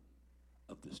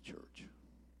of this church.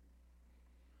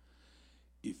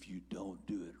 If you don't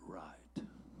do it right,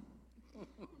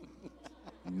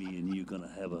 me and you going to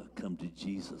have a come to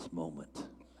Jesus moment.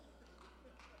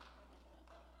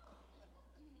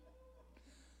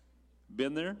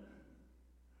 Been there?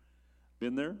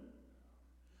 Been there?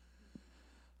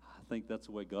 I think that's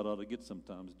the way God ought to get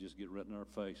sometimes, just get right in our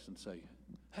face and say,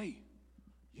 hey,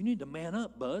 you need to man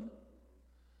up, bud.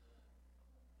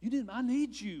 I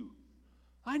need you.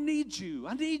 I need you.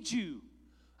 I need you.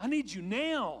 I need you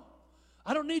now.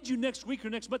 I don't need you next week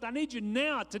or next month. I need you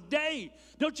now, today.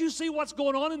 Don't you see what's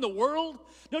going on in the world?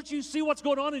 Don't you see what's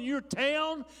going on in your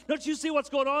town? Don't you see what's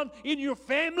going on in your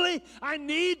family? I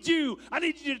need you. I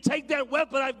need you to take that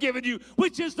weapon I've given you,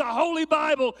 which is the Holy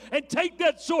Bible, and take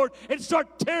that sword and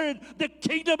start tearing the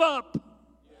kingdom up.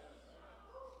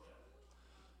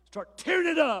 Start tearing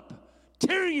it up,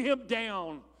 tearing him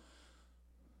down.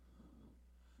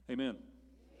 Amen.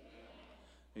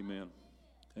 Amen.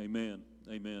 Amen.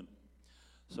 Amen.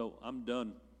 So I'm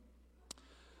done.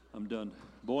 I'm done.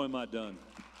 Boy, am I done.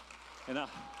 And I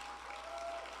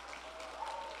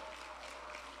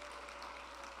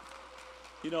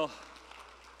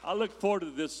look forward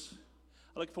to this.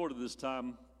 I look forward to this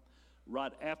time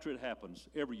right after it happens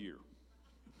every year.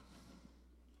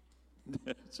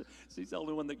 She's the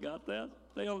only one that got that.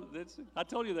 I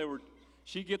told you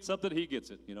she gets something, he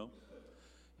gets it,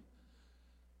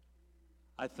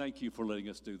 I thank you for letting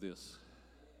us do this.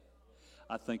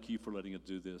 I thank you for letting us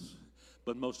do this.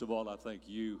 But most of all, I thank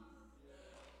you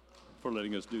for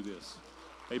letting us do this.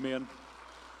 Amen.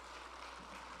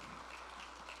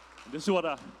 This is what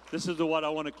I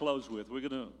want to close with. We're going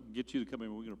to get you to come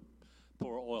in. We're going to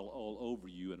pour oil all over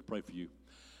you and pray for you.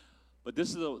 But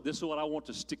this is what I want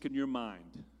to stick in your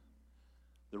mind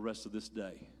the rest of this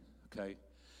day, okay?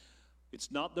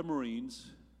 It's not the Marines.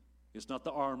 It's not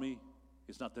the Army.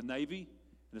 It's not the Navy.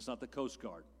 And it's not the Coast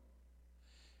Guard.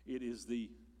 It is the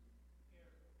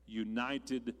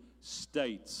United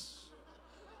States.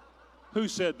 Who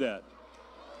said that?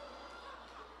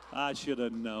 I should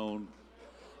have known.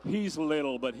 He's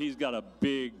little, but he's got a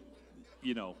big,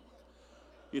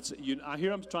 I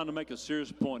hear him trying to make a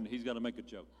serious point, and he's got to make a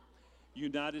joke.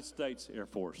 United States Air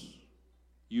Force.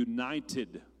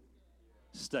 United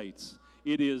States.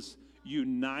 It is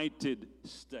United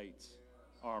States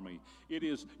Army. It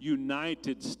is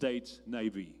United States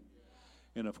Navy.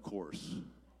 And of course,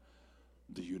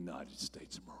 the United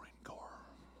States Marine Corps.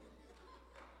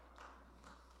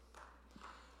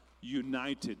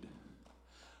 United.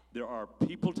 There are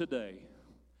people today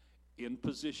in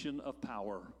position of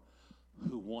power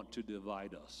who want to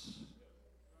divide us.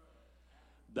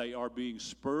 They are being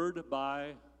spurred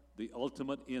by the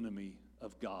ultimate enemy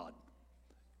of God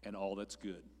and all that's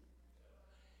good.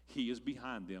 He is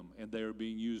behind them, and they are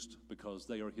being used because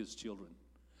they are his children.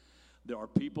 There are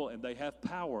people, and they have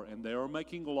power, and they are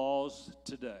making laws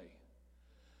today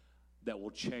that will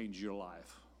change your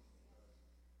life.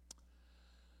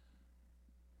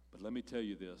 But let me tell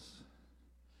you this.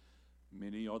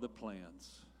 Many are the plans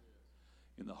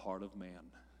in the heart of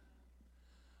man,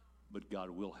 but God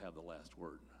will have the last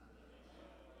word.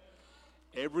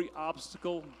 Every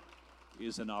obstacle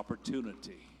is an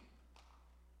opportunity.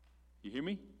 You hear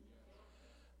me?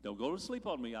 Don't go to sleep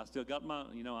on me. I still got my,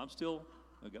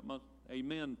 I got my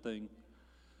amen thing.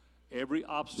 Every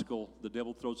obstacle the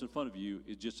devil throws in front of you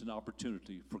is just an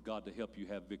opportunity for God to help you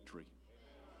have victory.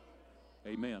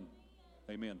 Amen.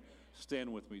 Amen.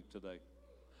 Stand with me today.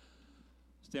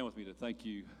 Stand with me to thank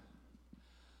you.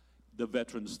 The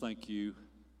veterans thank you.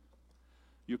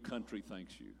 Your country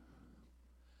thanks you.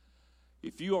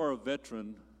 If you are a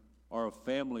veteran or a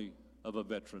family of a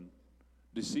veteran,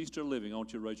 deceased or living, I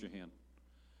want you to raise your hand.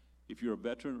 If you're a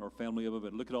veteran or family of a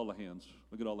veteran, look at all the hands.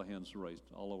 Look at all the hands raised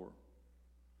all over.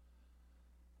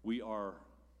 We are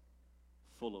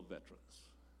full of veterans.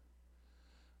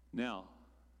 Now,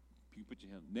 you put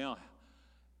your hand. Now,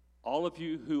 all of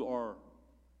you who are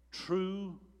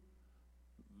true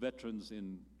veterans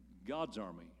in God's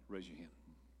army, raise your hand.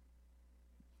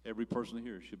 Every person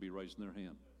here should be raising their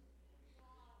hand.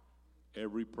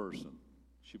 Every person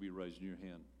should be raising your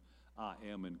hand. I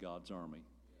am in God's army.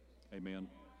 Amen.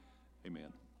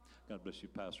 Amen. God bless you,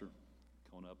 Pastor.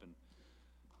 Come on up and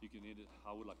you can end it.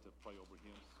 I would like to pray over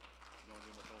him. You want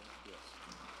him to hold? Yes.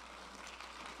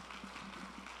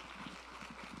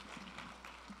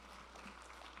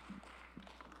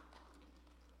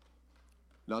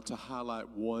 Not to highlight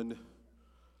one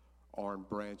arm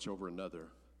branch over another,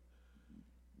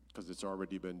 because it's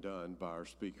already been done by our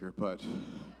speaker, but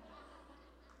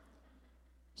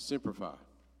Simplify.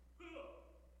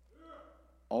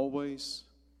 Always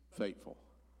faithful.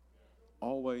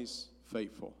 Always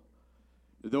faithful.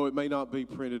 Though it may not be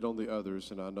printed on the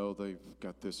others, and I know they've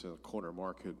got this in a corner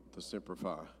market, the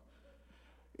Simplify.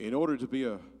 In order to be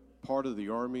a part of the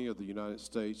Army of the United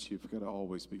States, you've got to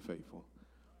always be faithful.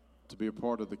 To be a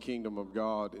part of the kingdom of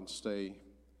God and stay.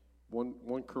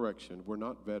 One correction, we're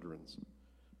not veterans.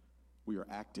 We are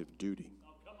active duty.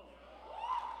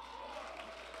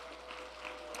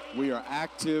 We are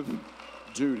active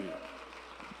duty.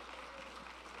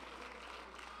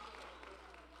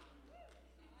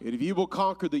 And if you will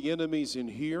conquer the enemies in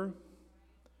here,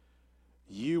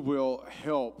 you will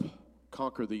help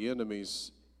conquer the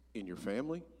enemies in your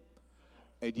family,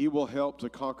 and you will help to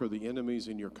conquer the enemies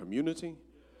in your community,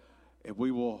 and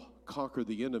we will conquer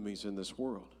the enemies in this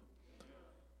world.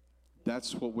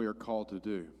 That's what we are called to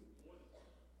do.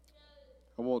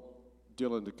 I want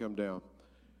Dylan to come down.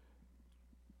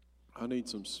 I need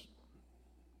some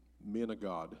men of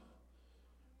God,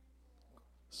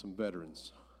 some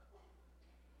veterans.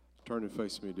 Turn and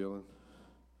face me, Dylan.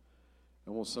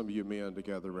 I want some of you men to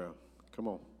gather around. Come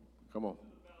on. Come on.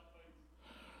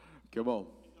 Come on.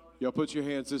 Y'all put your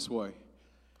hands this way.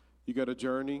 You got a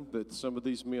journey that some of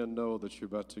these men know that you're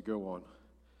about to go on.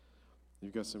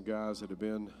 You've got some guys that have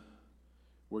been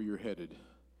where you're headed.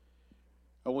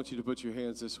 I want you to put your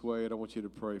hands this way, and I want you to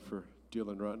pray for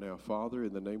Dylan right now. Father,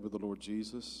 in the name of the Lord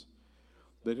Jesus,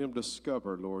 let him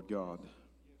discover, Lord God.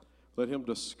 Let him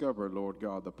discover, Lord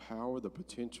God, the power, the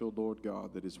potential, Lord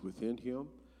God, that is within him.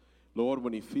 Lord,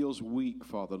 when he feels weak,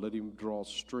 Father, let him draw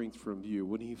strength from you.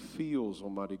 When he feels,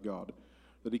 Almighty God,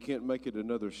 that he can't make it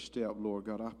another step, Lord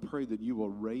God, I pray that you will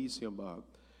raise him up.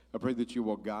 I pray that you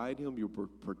will guide him, you will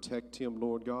protect him,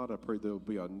 Lord God. I pray there will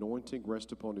be anointing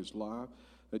rest upon his life,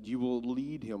 that you will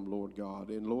lead him, Lord God,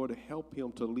 and Lord, help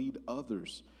him to lead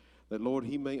others. That, Lord,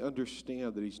 he may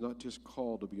understand that he's not just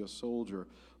called to be a soldier,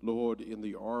 Lord, in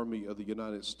the army of the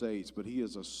United States, but he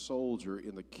is a soldier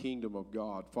in the kingdom of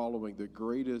God, following the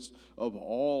greatest of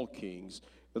all kings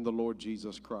in the Lord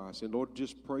Jesus Christ. And, Lord,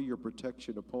 just pray your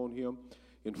protection upon him.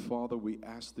 And, Father, we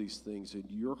ask these things in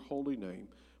your holy name,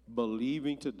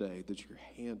 believing today that your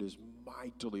hand is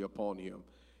mightily upon him.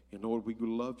 And, Lord, we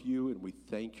love you and we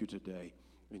thank you today.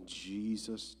 In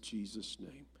Jesus'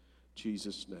 name.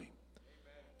 Jesus' name.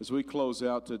 As we close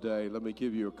out today, let me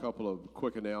give you a couple of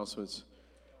quick announcements.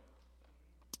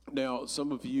 Now,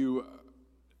 some of you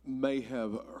may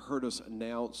have heard us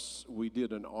announce we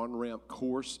did an on-ramp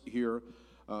course here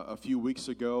a few weeks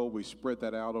ago. We spread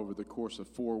that out over the course of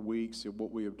 4 weeks, and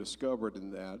what we have discovered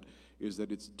in that is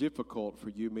that it's difficult for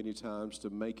you many times to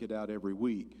make it out every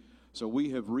week. So we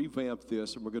have revamped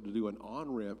this, and we're going to do an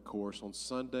on-ramp course on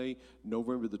Sunday,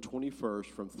 November the 21st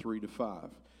from 3 to 5.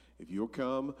 If you'll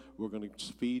come, we're going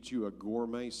to feed you a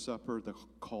gourmet supper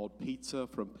called Pizza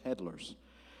from Peddlers.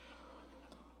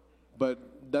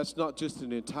 But that's not just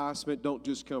an enticement. Don't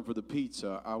just come for the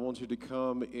pizza. I want you to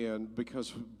come and,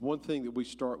 because one thing that we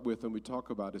start with and we talk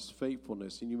about is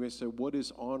faithfulness. And you may say, what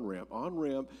is on-ramp?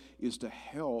 On-ramp is to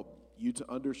help you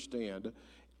to understand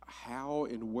how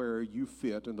and where you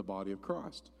fit in the body of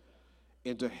Christ,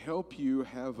 and to help you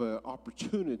have an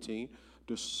opportunity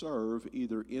to serve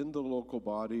either in the local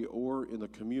body or in the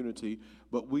community.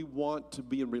 But we want to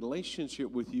be in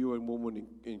relationship with you, and we want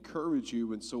to encourage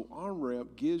you. And so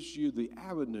On-Ramp gives you the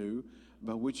avenue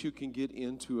by which you can get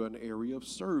into an area of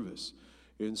service.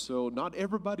 And so not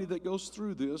everybody that goes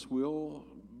through this will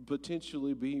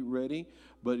potentially be ready,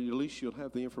 but at least you'll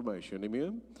have the information.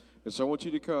 Amen? And so I want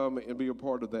you to come and be a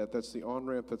part of that. That's the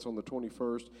On-Ramp. That's on the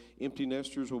 21st. Empty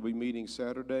Nesters will be meeting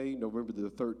Saturday, November the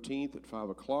 13th at 5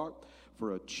 o'clock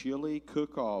for a chili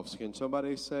cook-offs. Can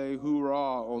somebody say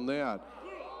hoorah on that?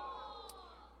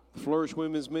 Flourish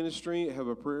Women's Ministry have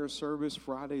a prayer service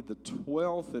Friday the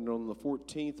 12th, and on the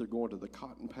 14th they're going to the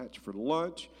Cotton Patch for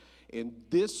lunch. And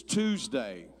this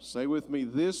Tuesday, say with me,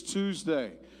 this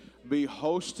Tuesday, be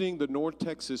hosting the North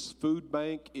Texas Food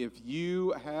Bank. If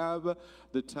you have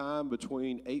the time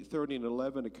between 8:30 and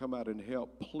 11 to come out and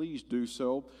help, please do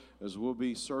so, as we'll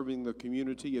be serving the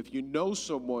community. If you know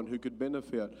someone who could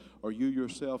benefit, or you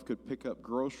yourself could pick up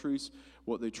groceries,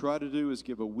 what they try to do is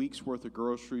give a week's worth of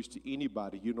groceries to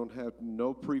anybody. You don't have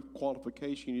no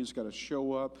pre-qualification. You just got to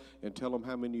show up and tell them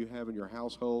how many you have in your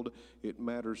household. It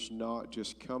matters not.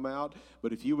 Just come out.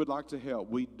 But if you would like to help,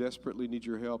 we desperately need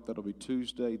your help. That'll be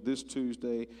this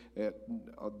Tuesday at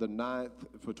the 9th.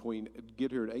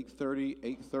 Get here at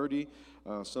 8:30.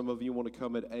 Some of you want to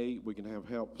come at 8. We can have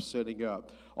help setting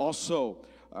up. Also,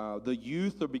 the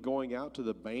youth will be going out to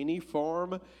the Baney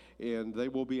Farm, and they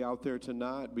will be out there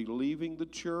tonight, be leaving the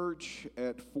church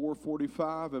at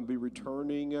 4:45 and be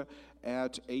returning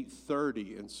at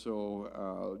 8:30. And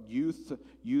so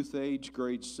youth age,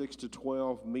 grades 6 to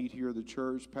 12, meet here at the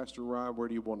church. Pastor Ryan, where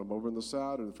do you want them? Over on the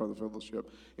side or in front of the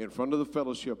fellowship? In front of the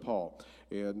fellowship hall.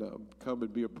 And come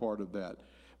and be a part of that.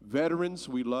 Veterans,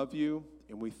 we love you.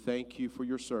 And we thank you for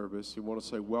your service. We want to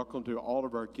say welcome to all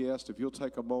of our guests. If you'll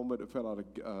take a moment and fill out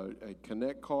a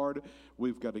Connect card,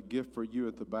 we've got a gift for you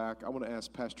at the back. I want to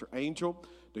ask Pastor Angel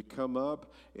to come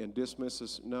up and dismiss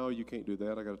us. No, you can't do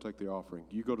that. I got to take the offering.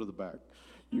 You go to the back.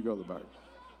 You go to the back.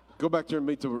 Go back there and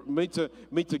meet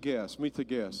the guests. Meet the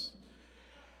guests.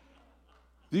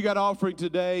 If you got offering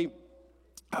today,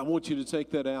 I want you to take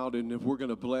that out, and if we're going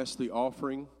to bless the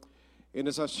offering. And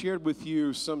as I shared with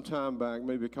you some time back,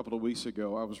 maybe a couple of weeks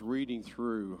ago, I was reading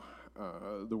through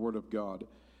the Word of God.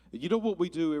 You know what we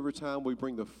do every time we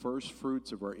bring the first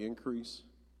fruits of our increase?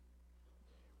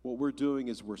 What we're doing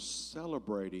is we're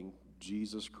celebrating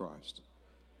Jesus Christ.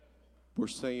 We're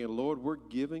saying, Lord, we're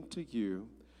giving to you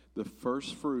the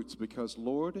first fruits because,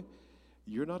 Lord,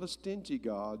 you're not a stingy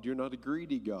God. You're not a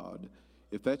greedy God.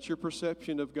 If that's your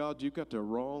perception of God, you've got the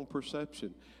wrong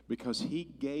perception because he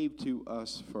gave to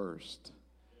us first.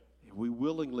 We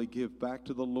willingly give back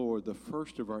to the Lord the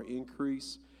first of our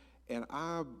increase. And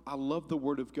I love the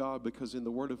Word of God because in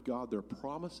the Word of God there are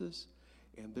promises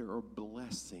and there are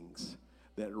blessings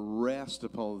that rest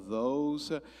upon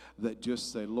those that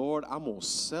just say, Lord, I'm going to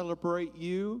celebrate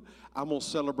you. I'm going to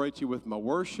celebrate you with my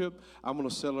worship. I'm going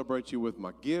to celebrate you with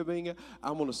my giving.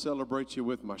 I'm going to celebrate you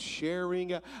with my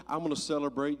sharing. I'm going to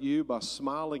celebrate you by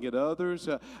smiling at others.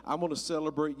 I'm going to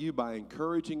celebrate you by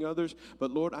encouraging others.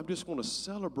 But, Lord, I'm just going to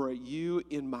celebrate you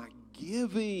in my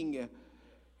giving.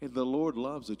 And the Lord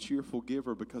loves a cheerful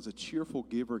giver because a cheerful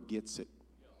giver gets it.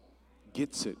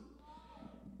 Gets it.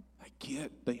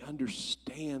 They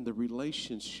understand the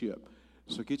relationship.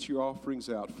 So get your offerings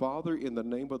out. Father, in the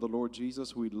name of the Lord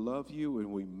Jesus, we love you and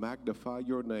we magnify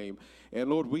your name. And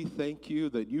Lord, we thank you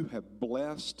that you have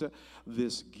blessed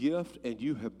this gift and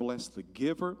you have blessed the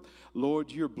giver.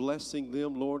 Lord, you're blessing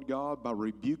them, Lord God, by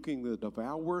rebuking the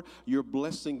devourer. You're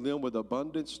blessing them with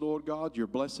abundance, Lord God. You're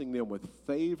blessing them with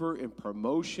favor and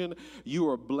promotion. You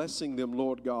are blessing them,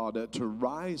 Lord God, to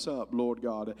rise up, Lord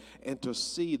God, and to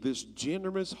see this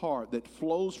generous heart that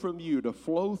flows from you, to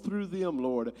flow through them,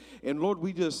 Lord. And Lord,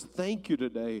 we just thank you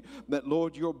today that,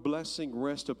 Lord, your blessing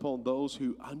rests upon those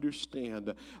who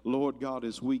understand. Lord God,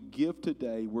 as we give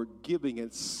today, we're giving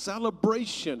in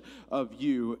celebration of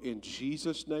you. In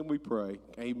Jesus' name we pray.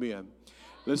 Amen.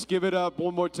 Let's give it up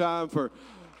one more time for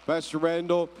Pastor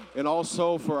Randall and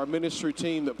also for our ministry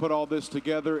team that put all this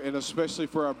together, and especially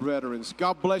for our veterans.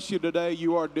 God bless you today.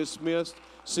 You are dismissed.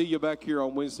 See you back here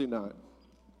on Wednesday night.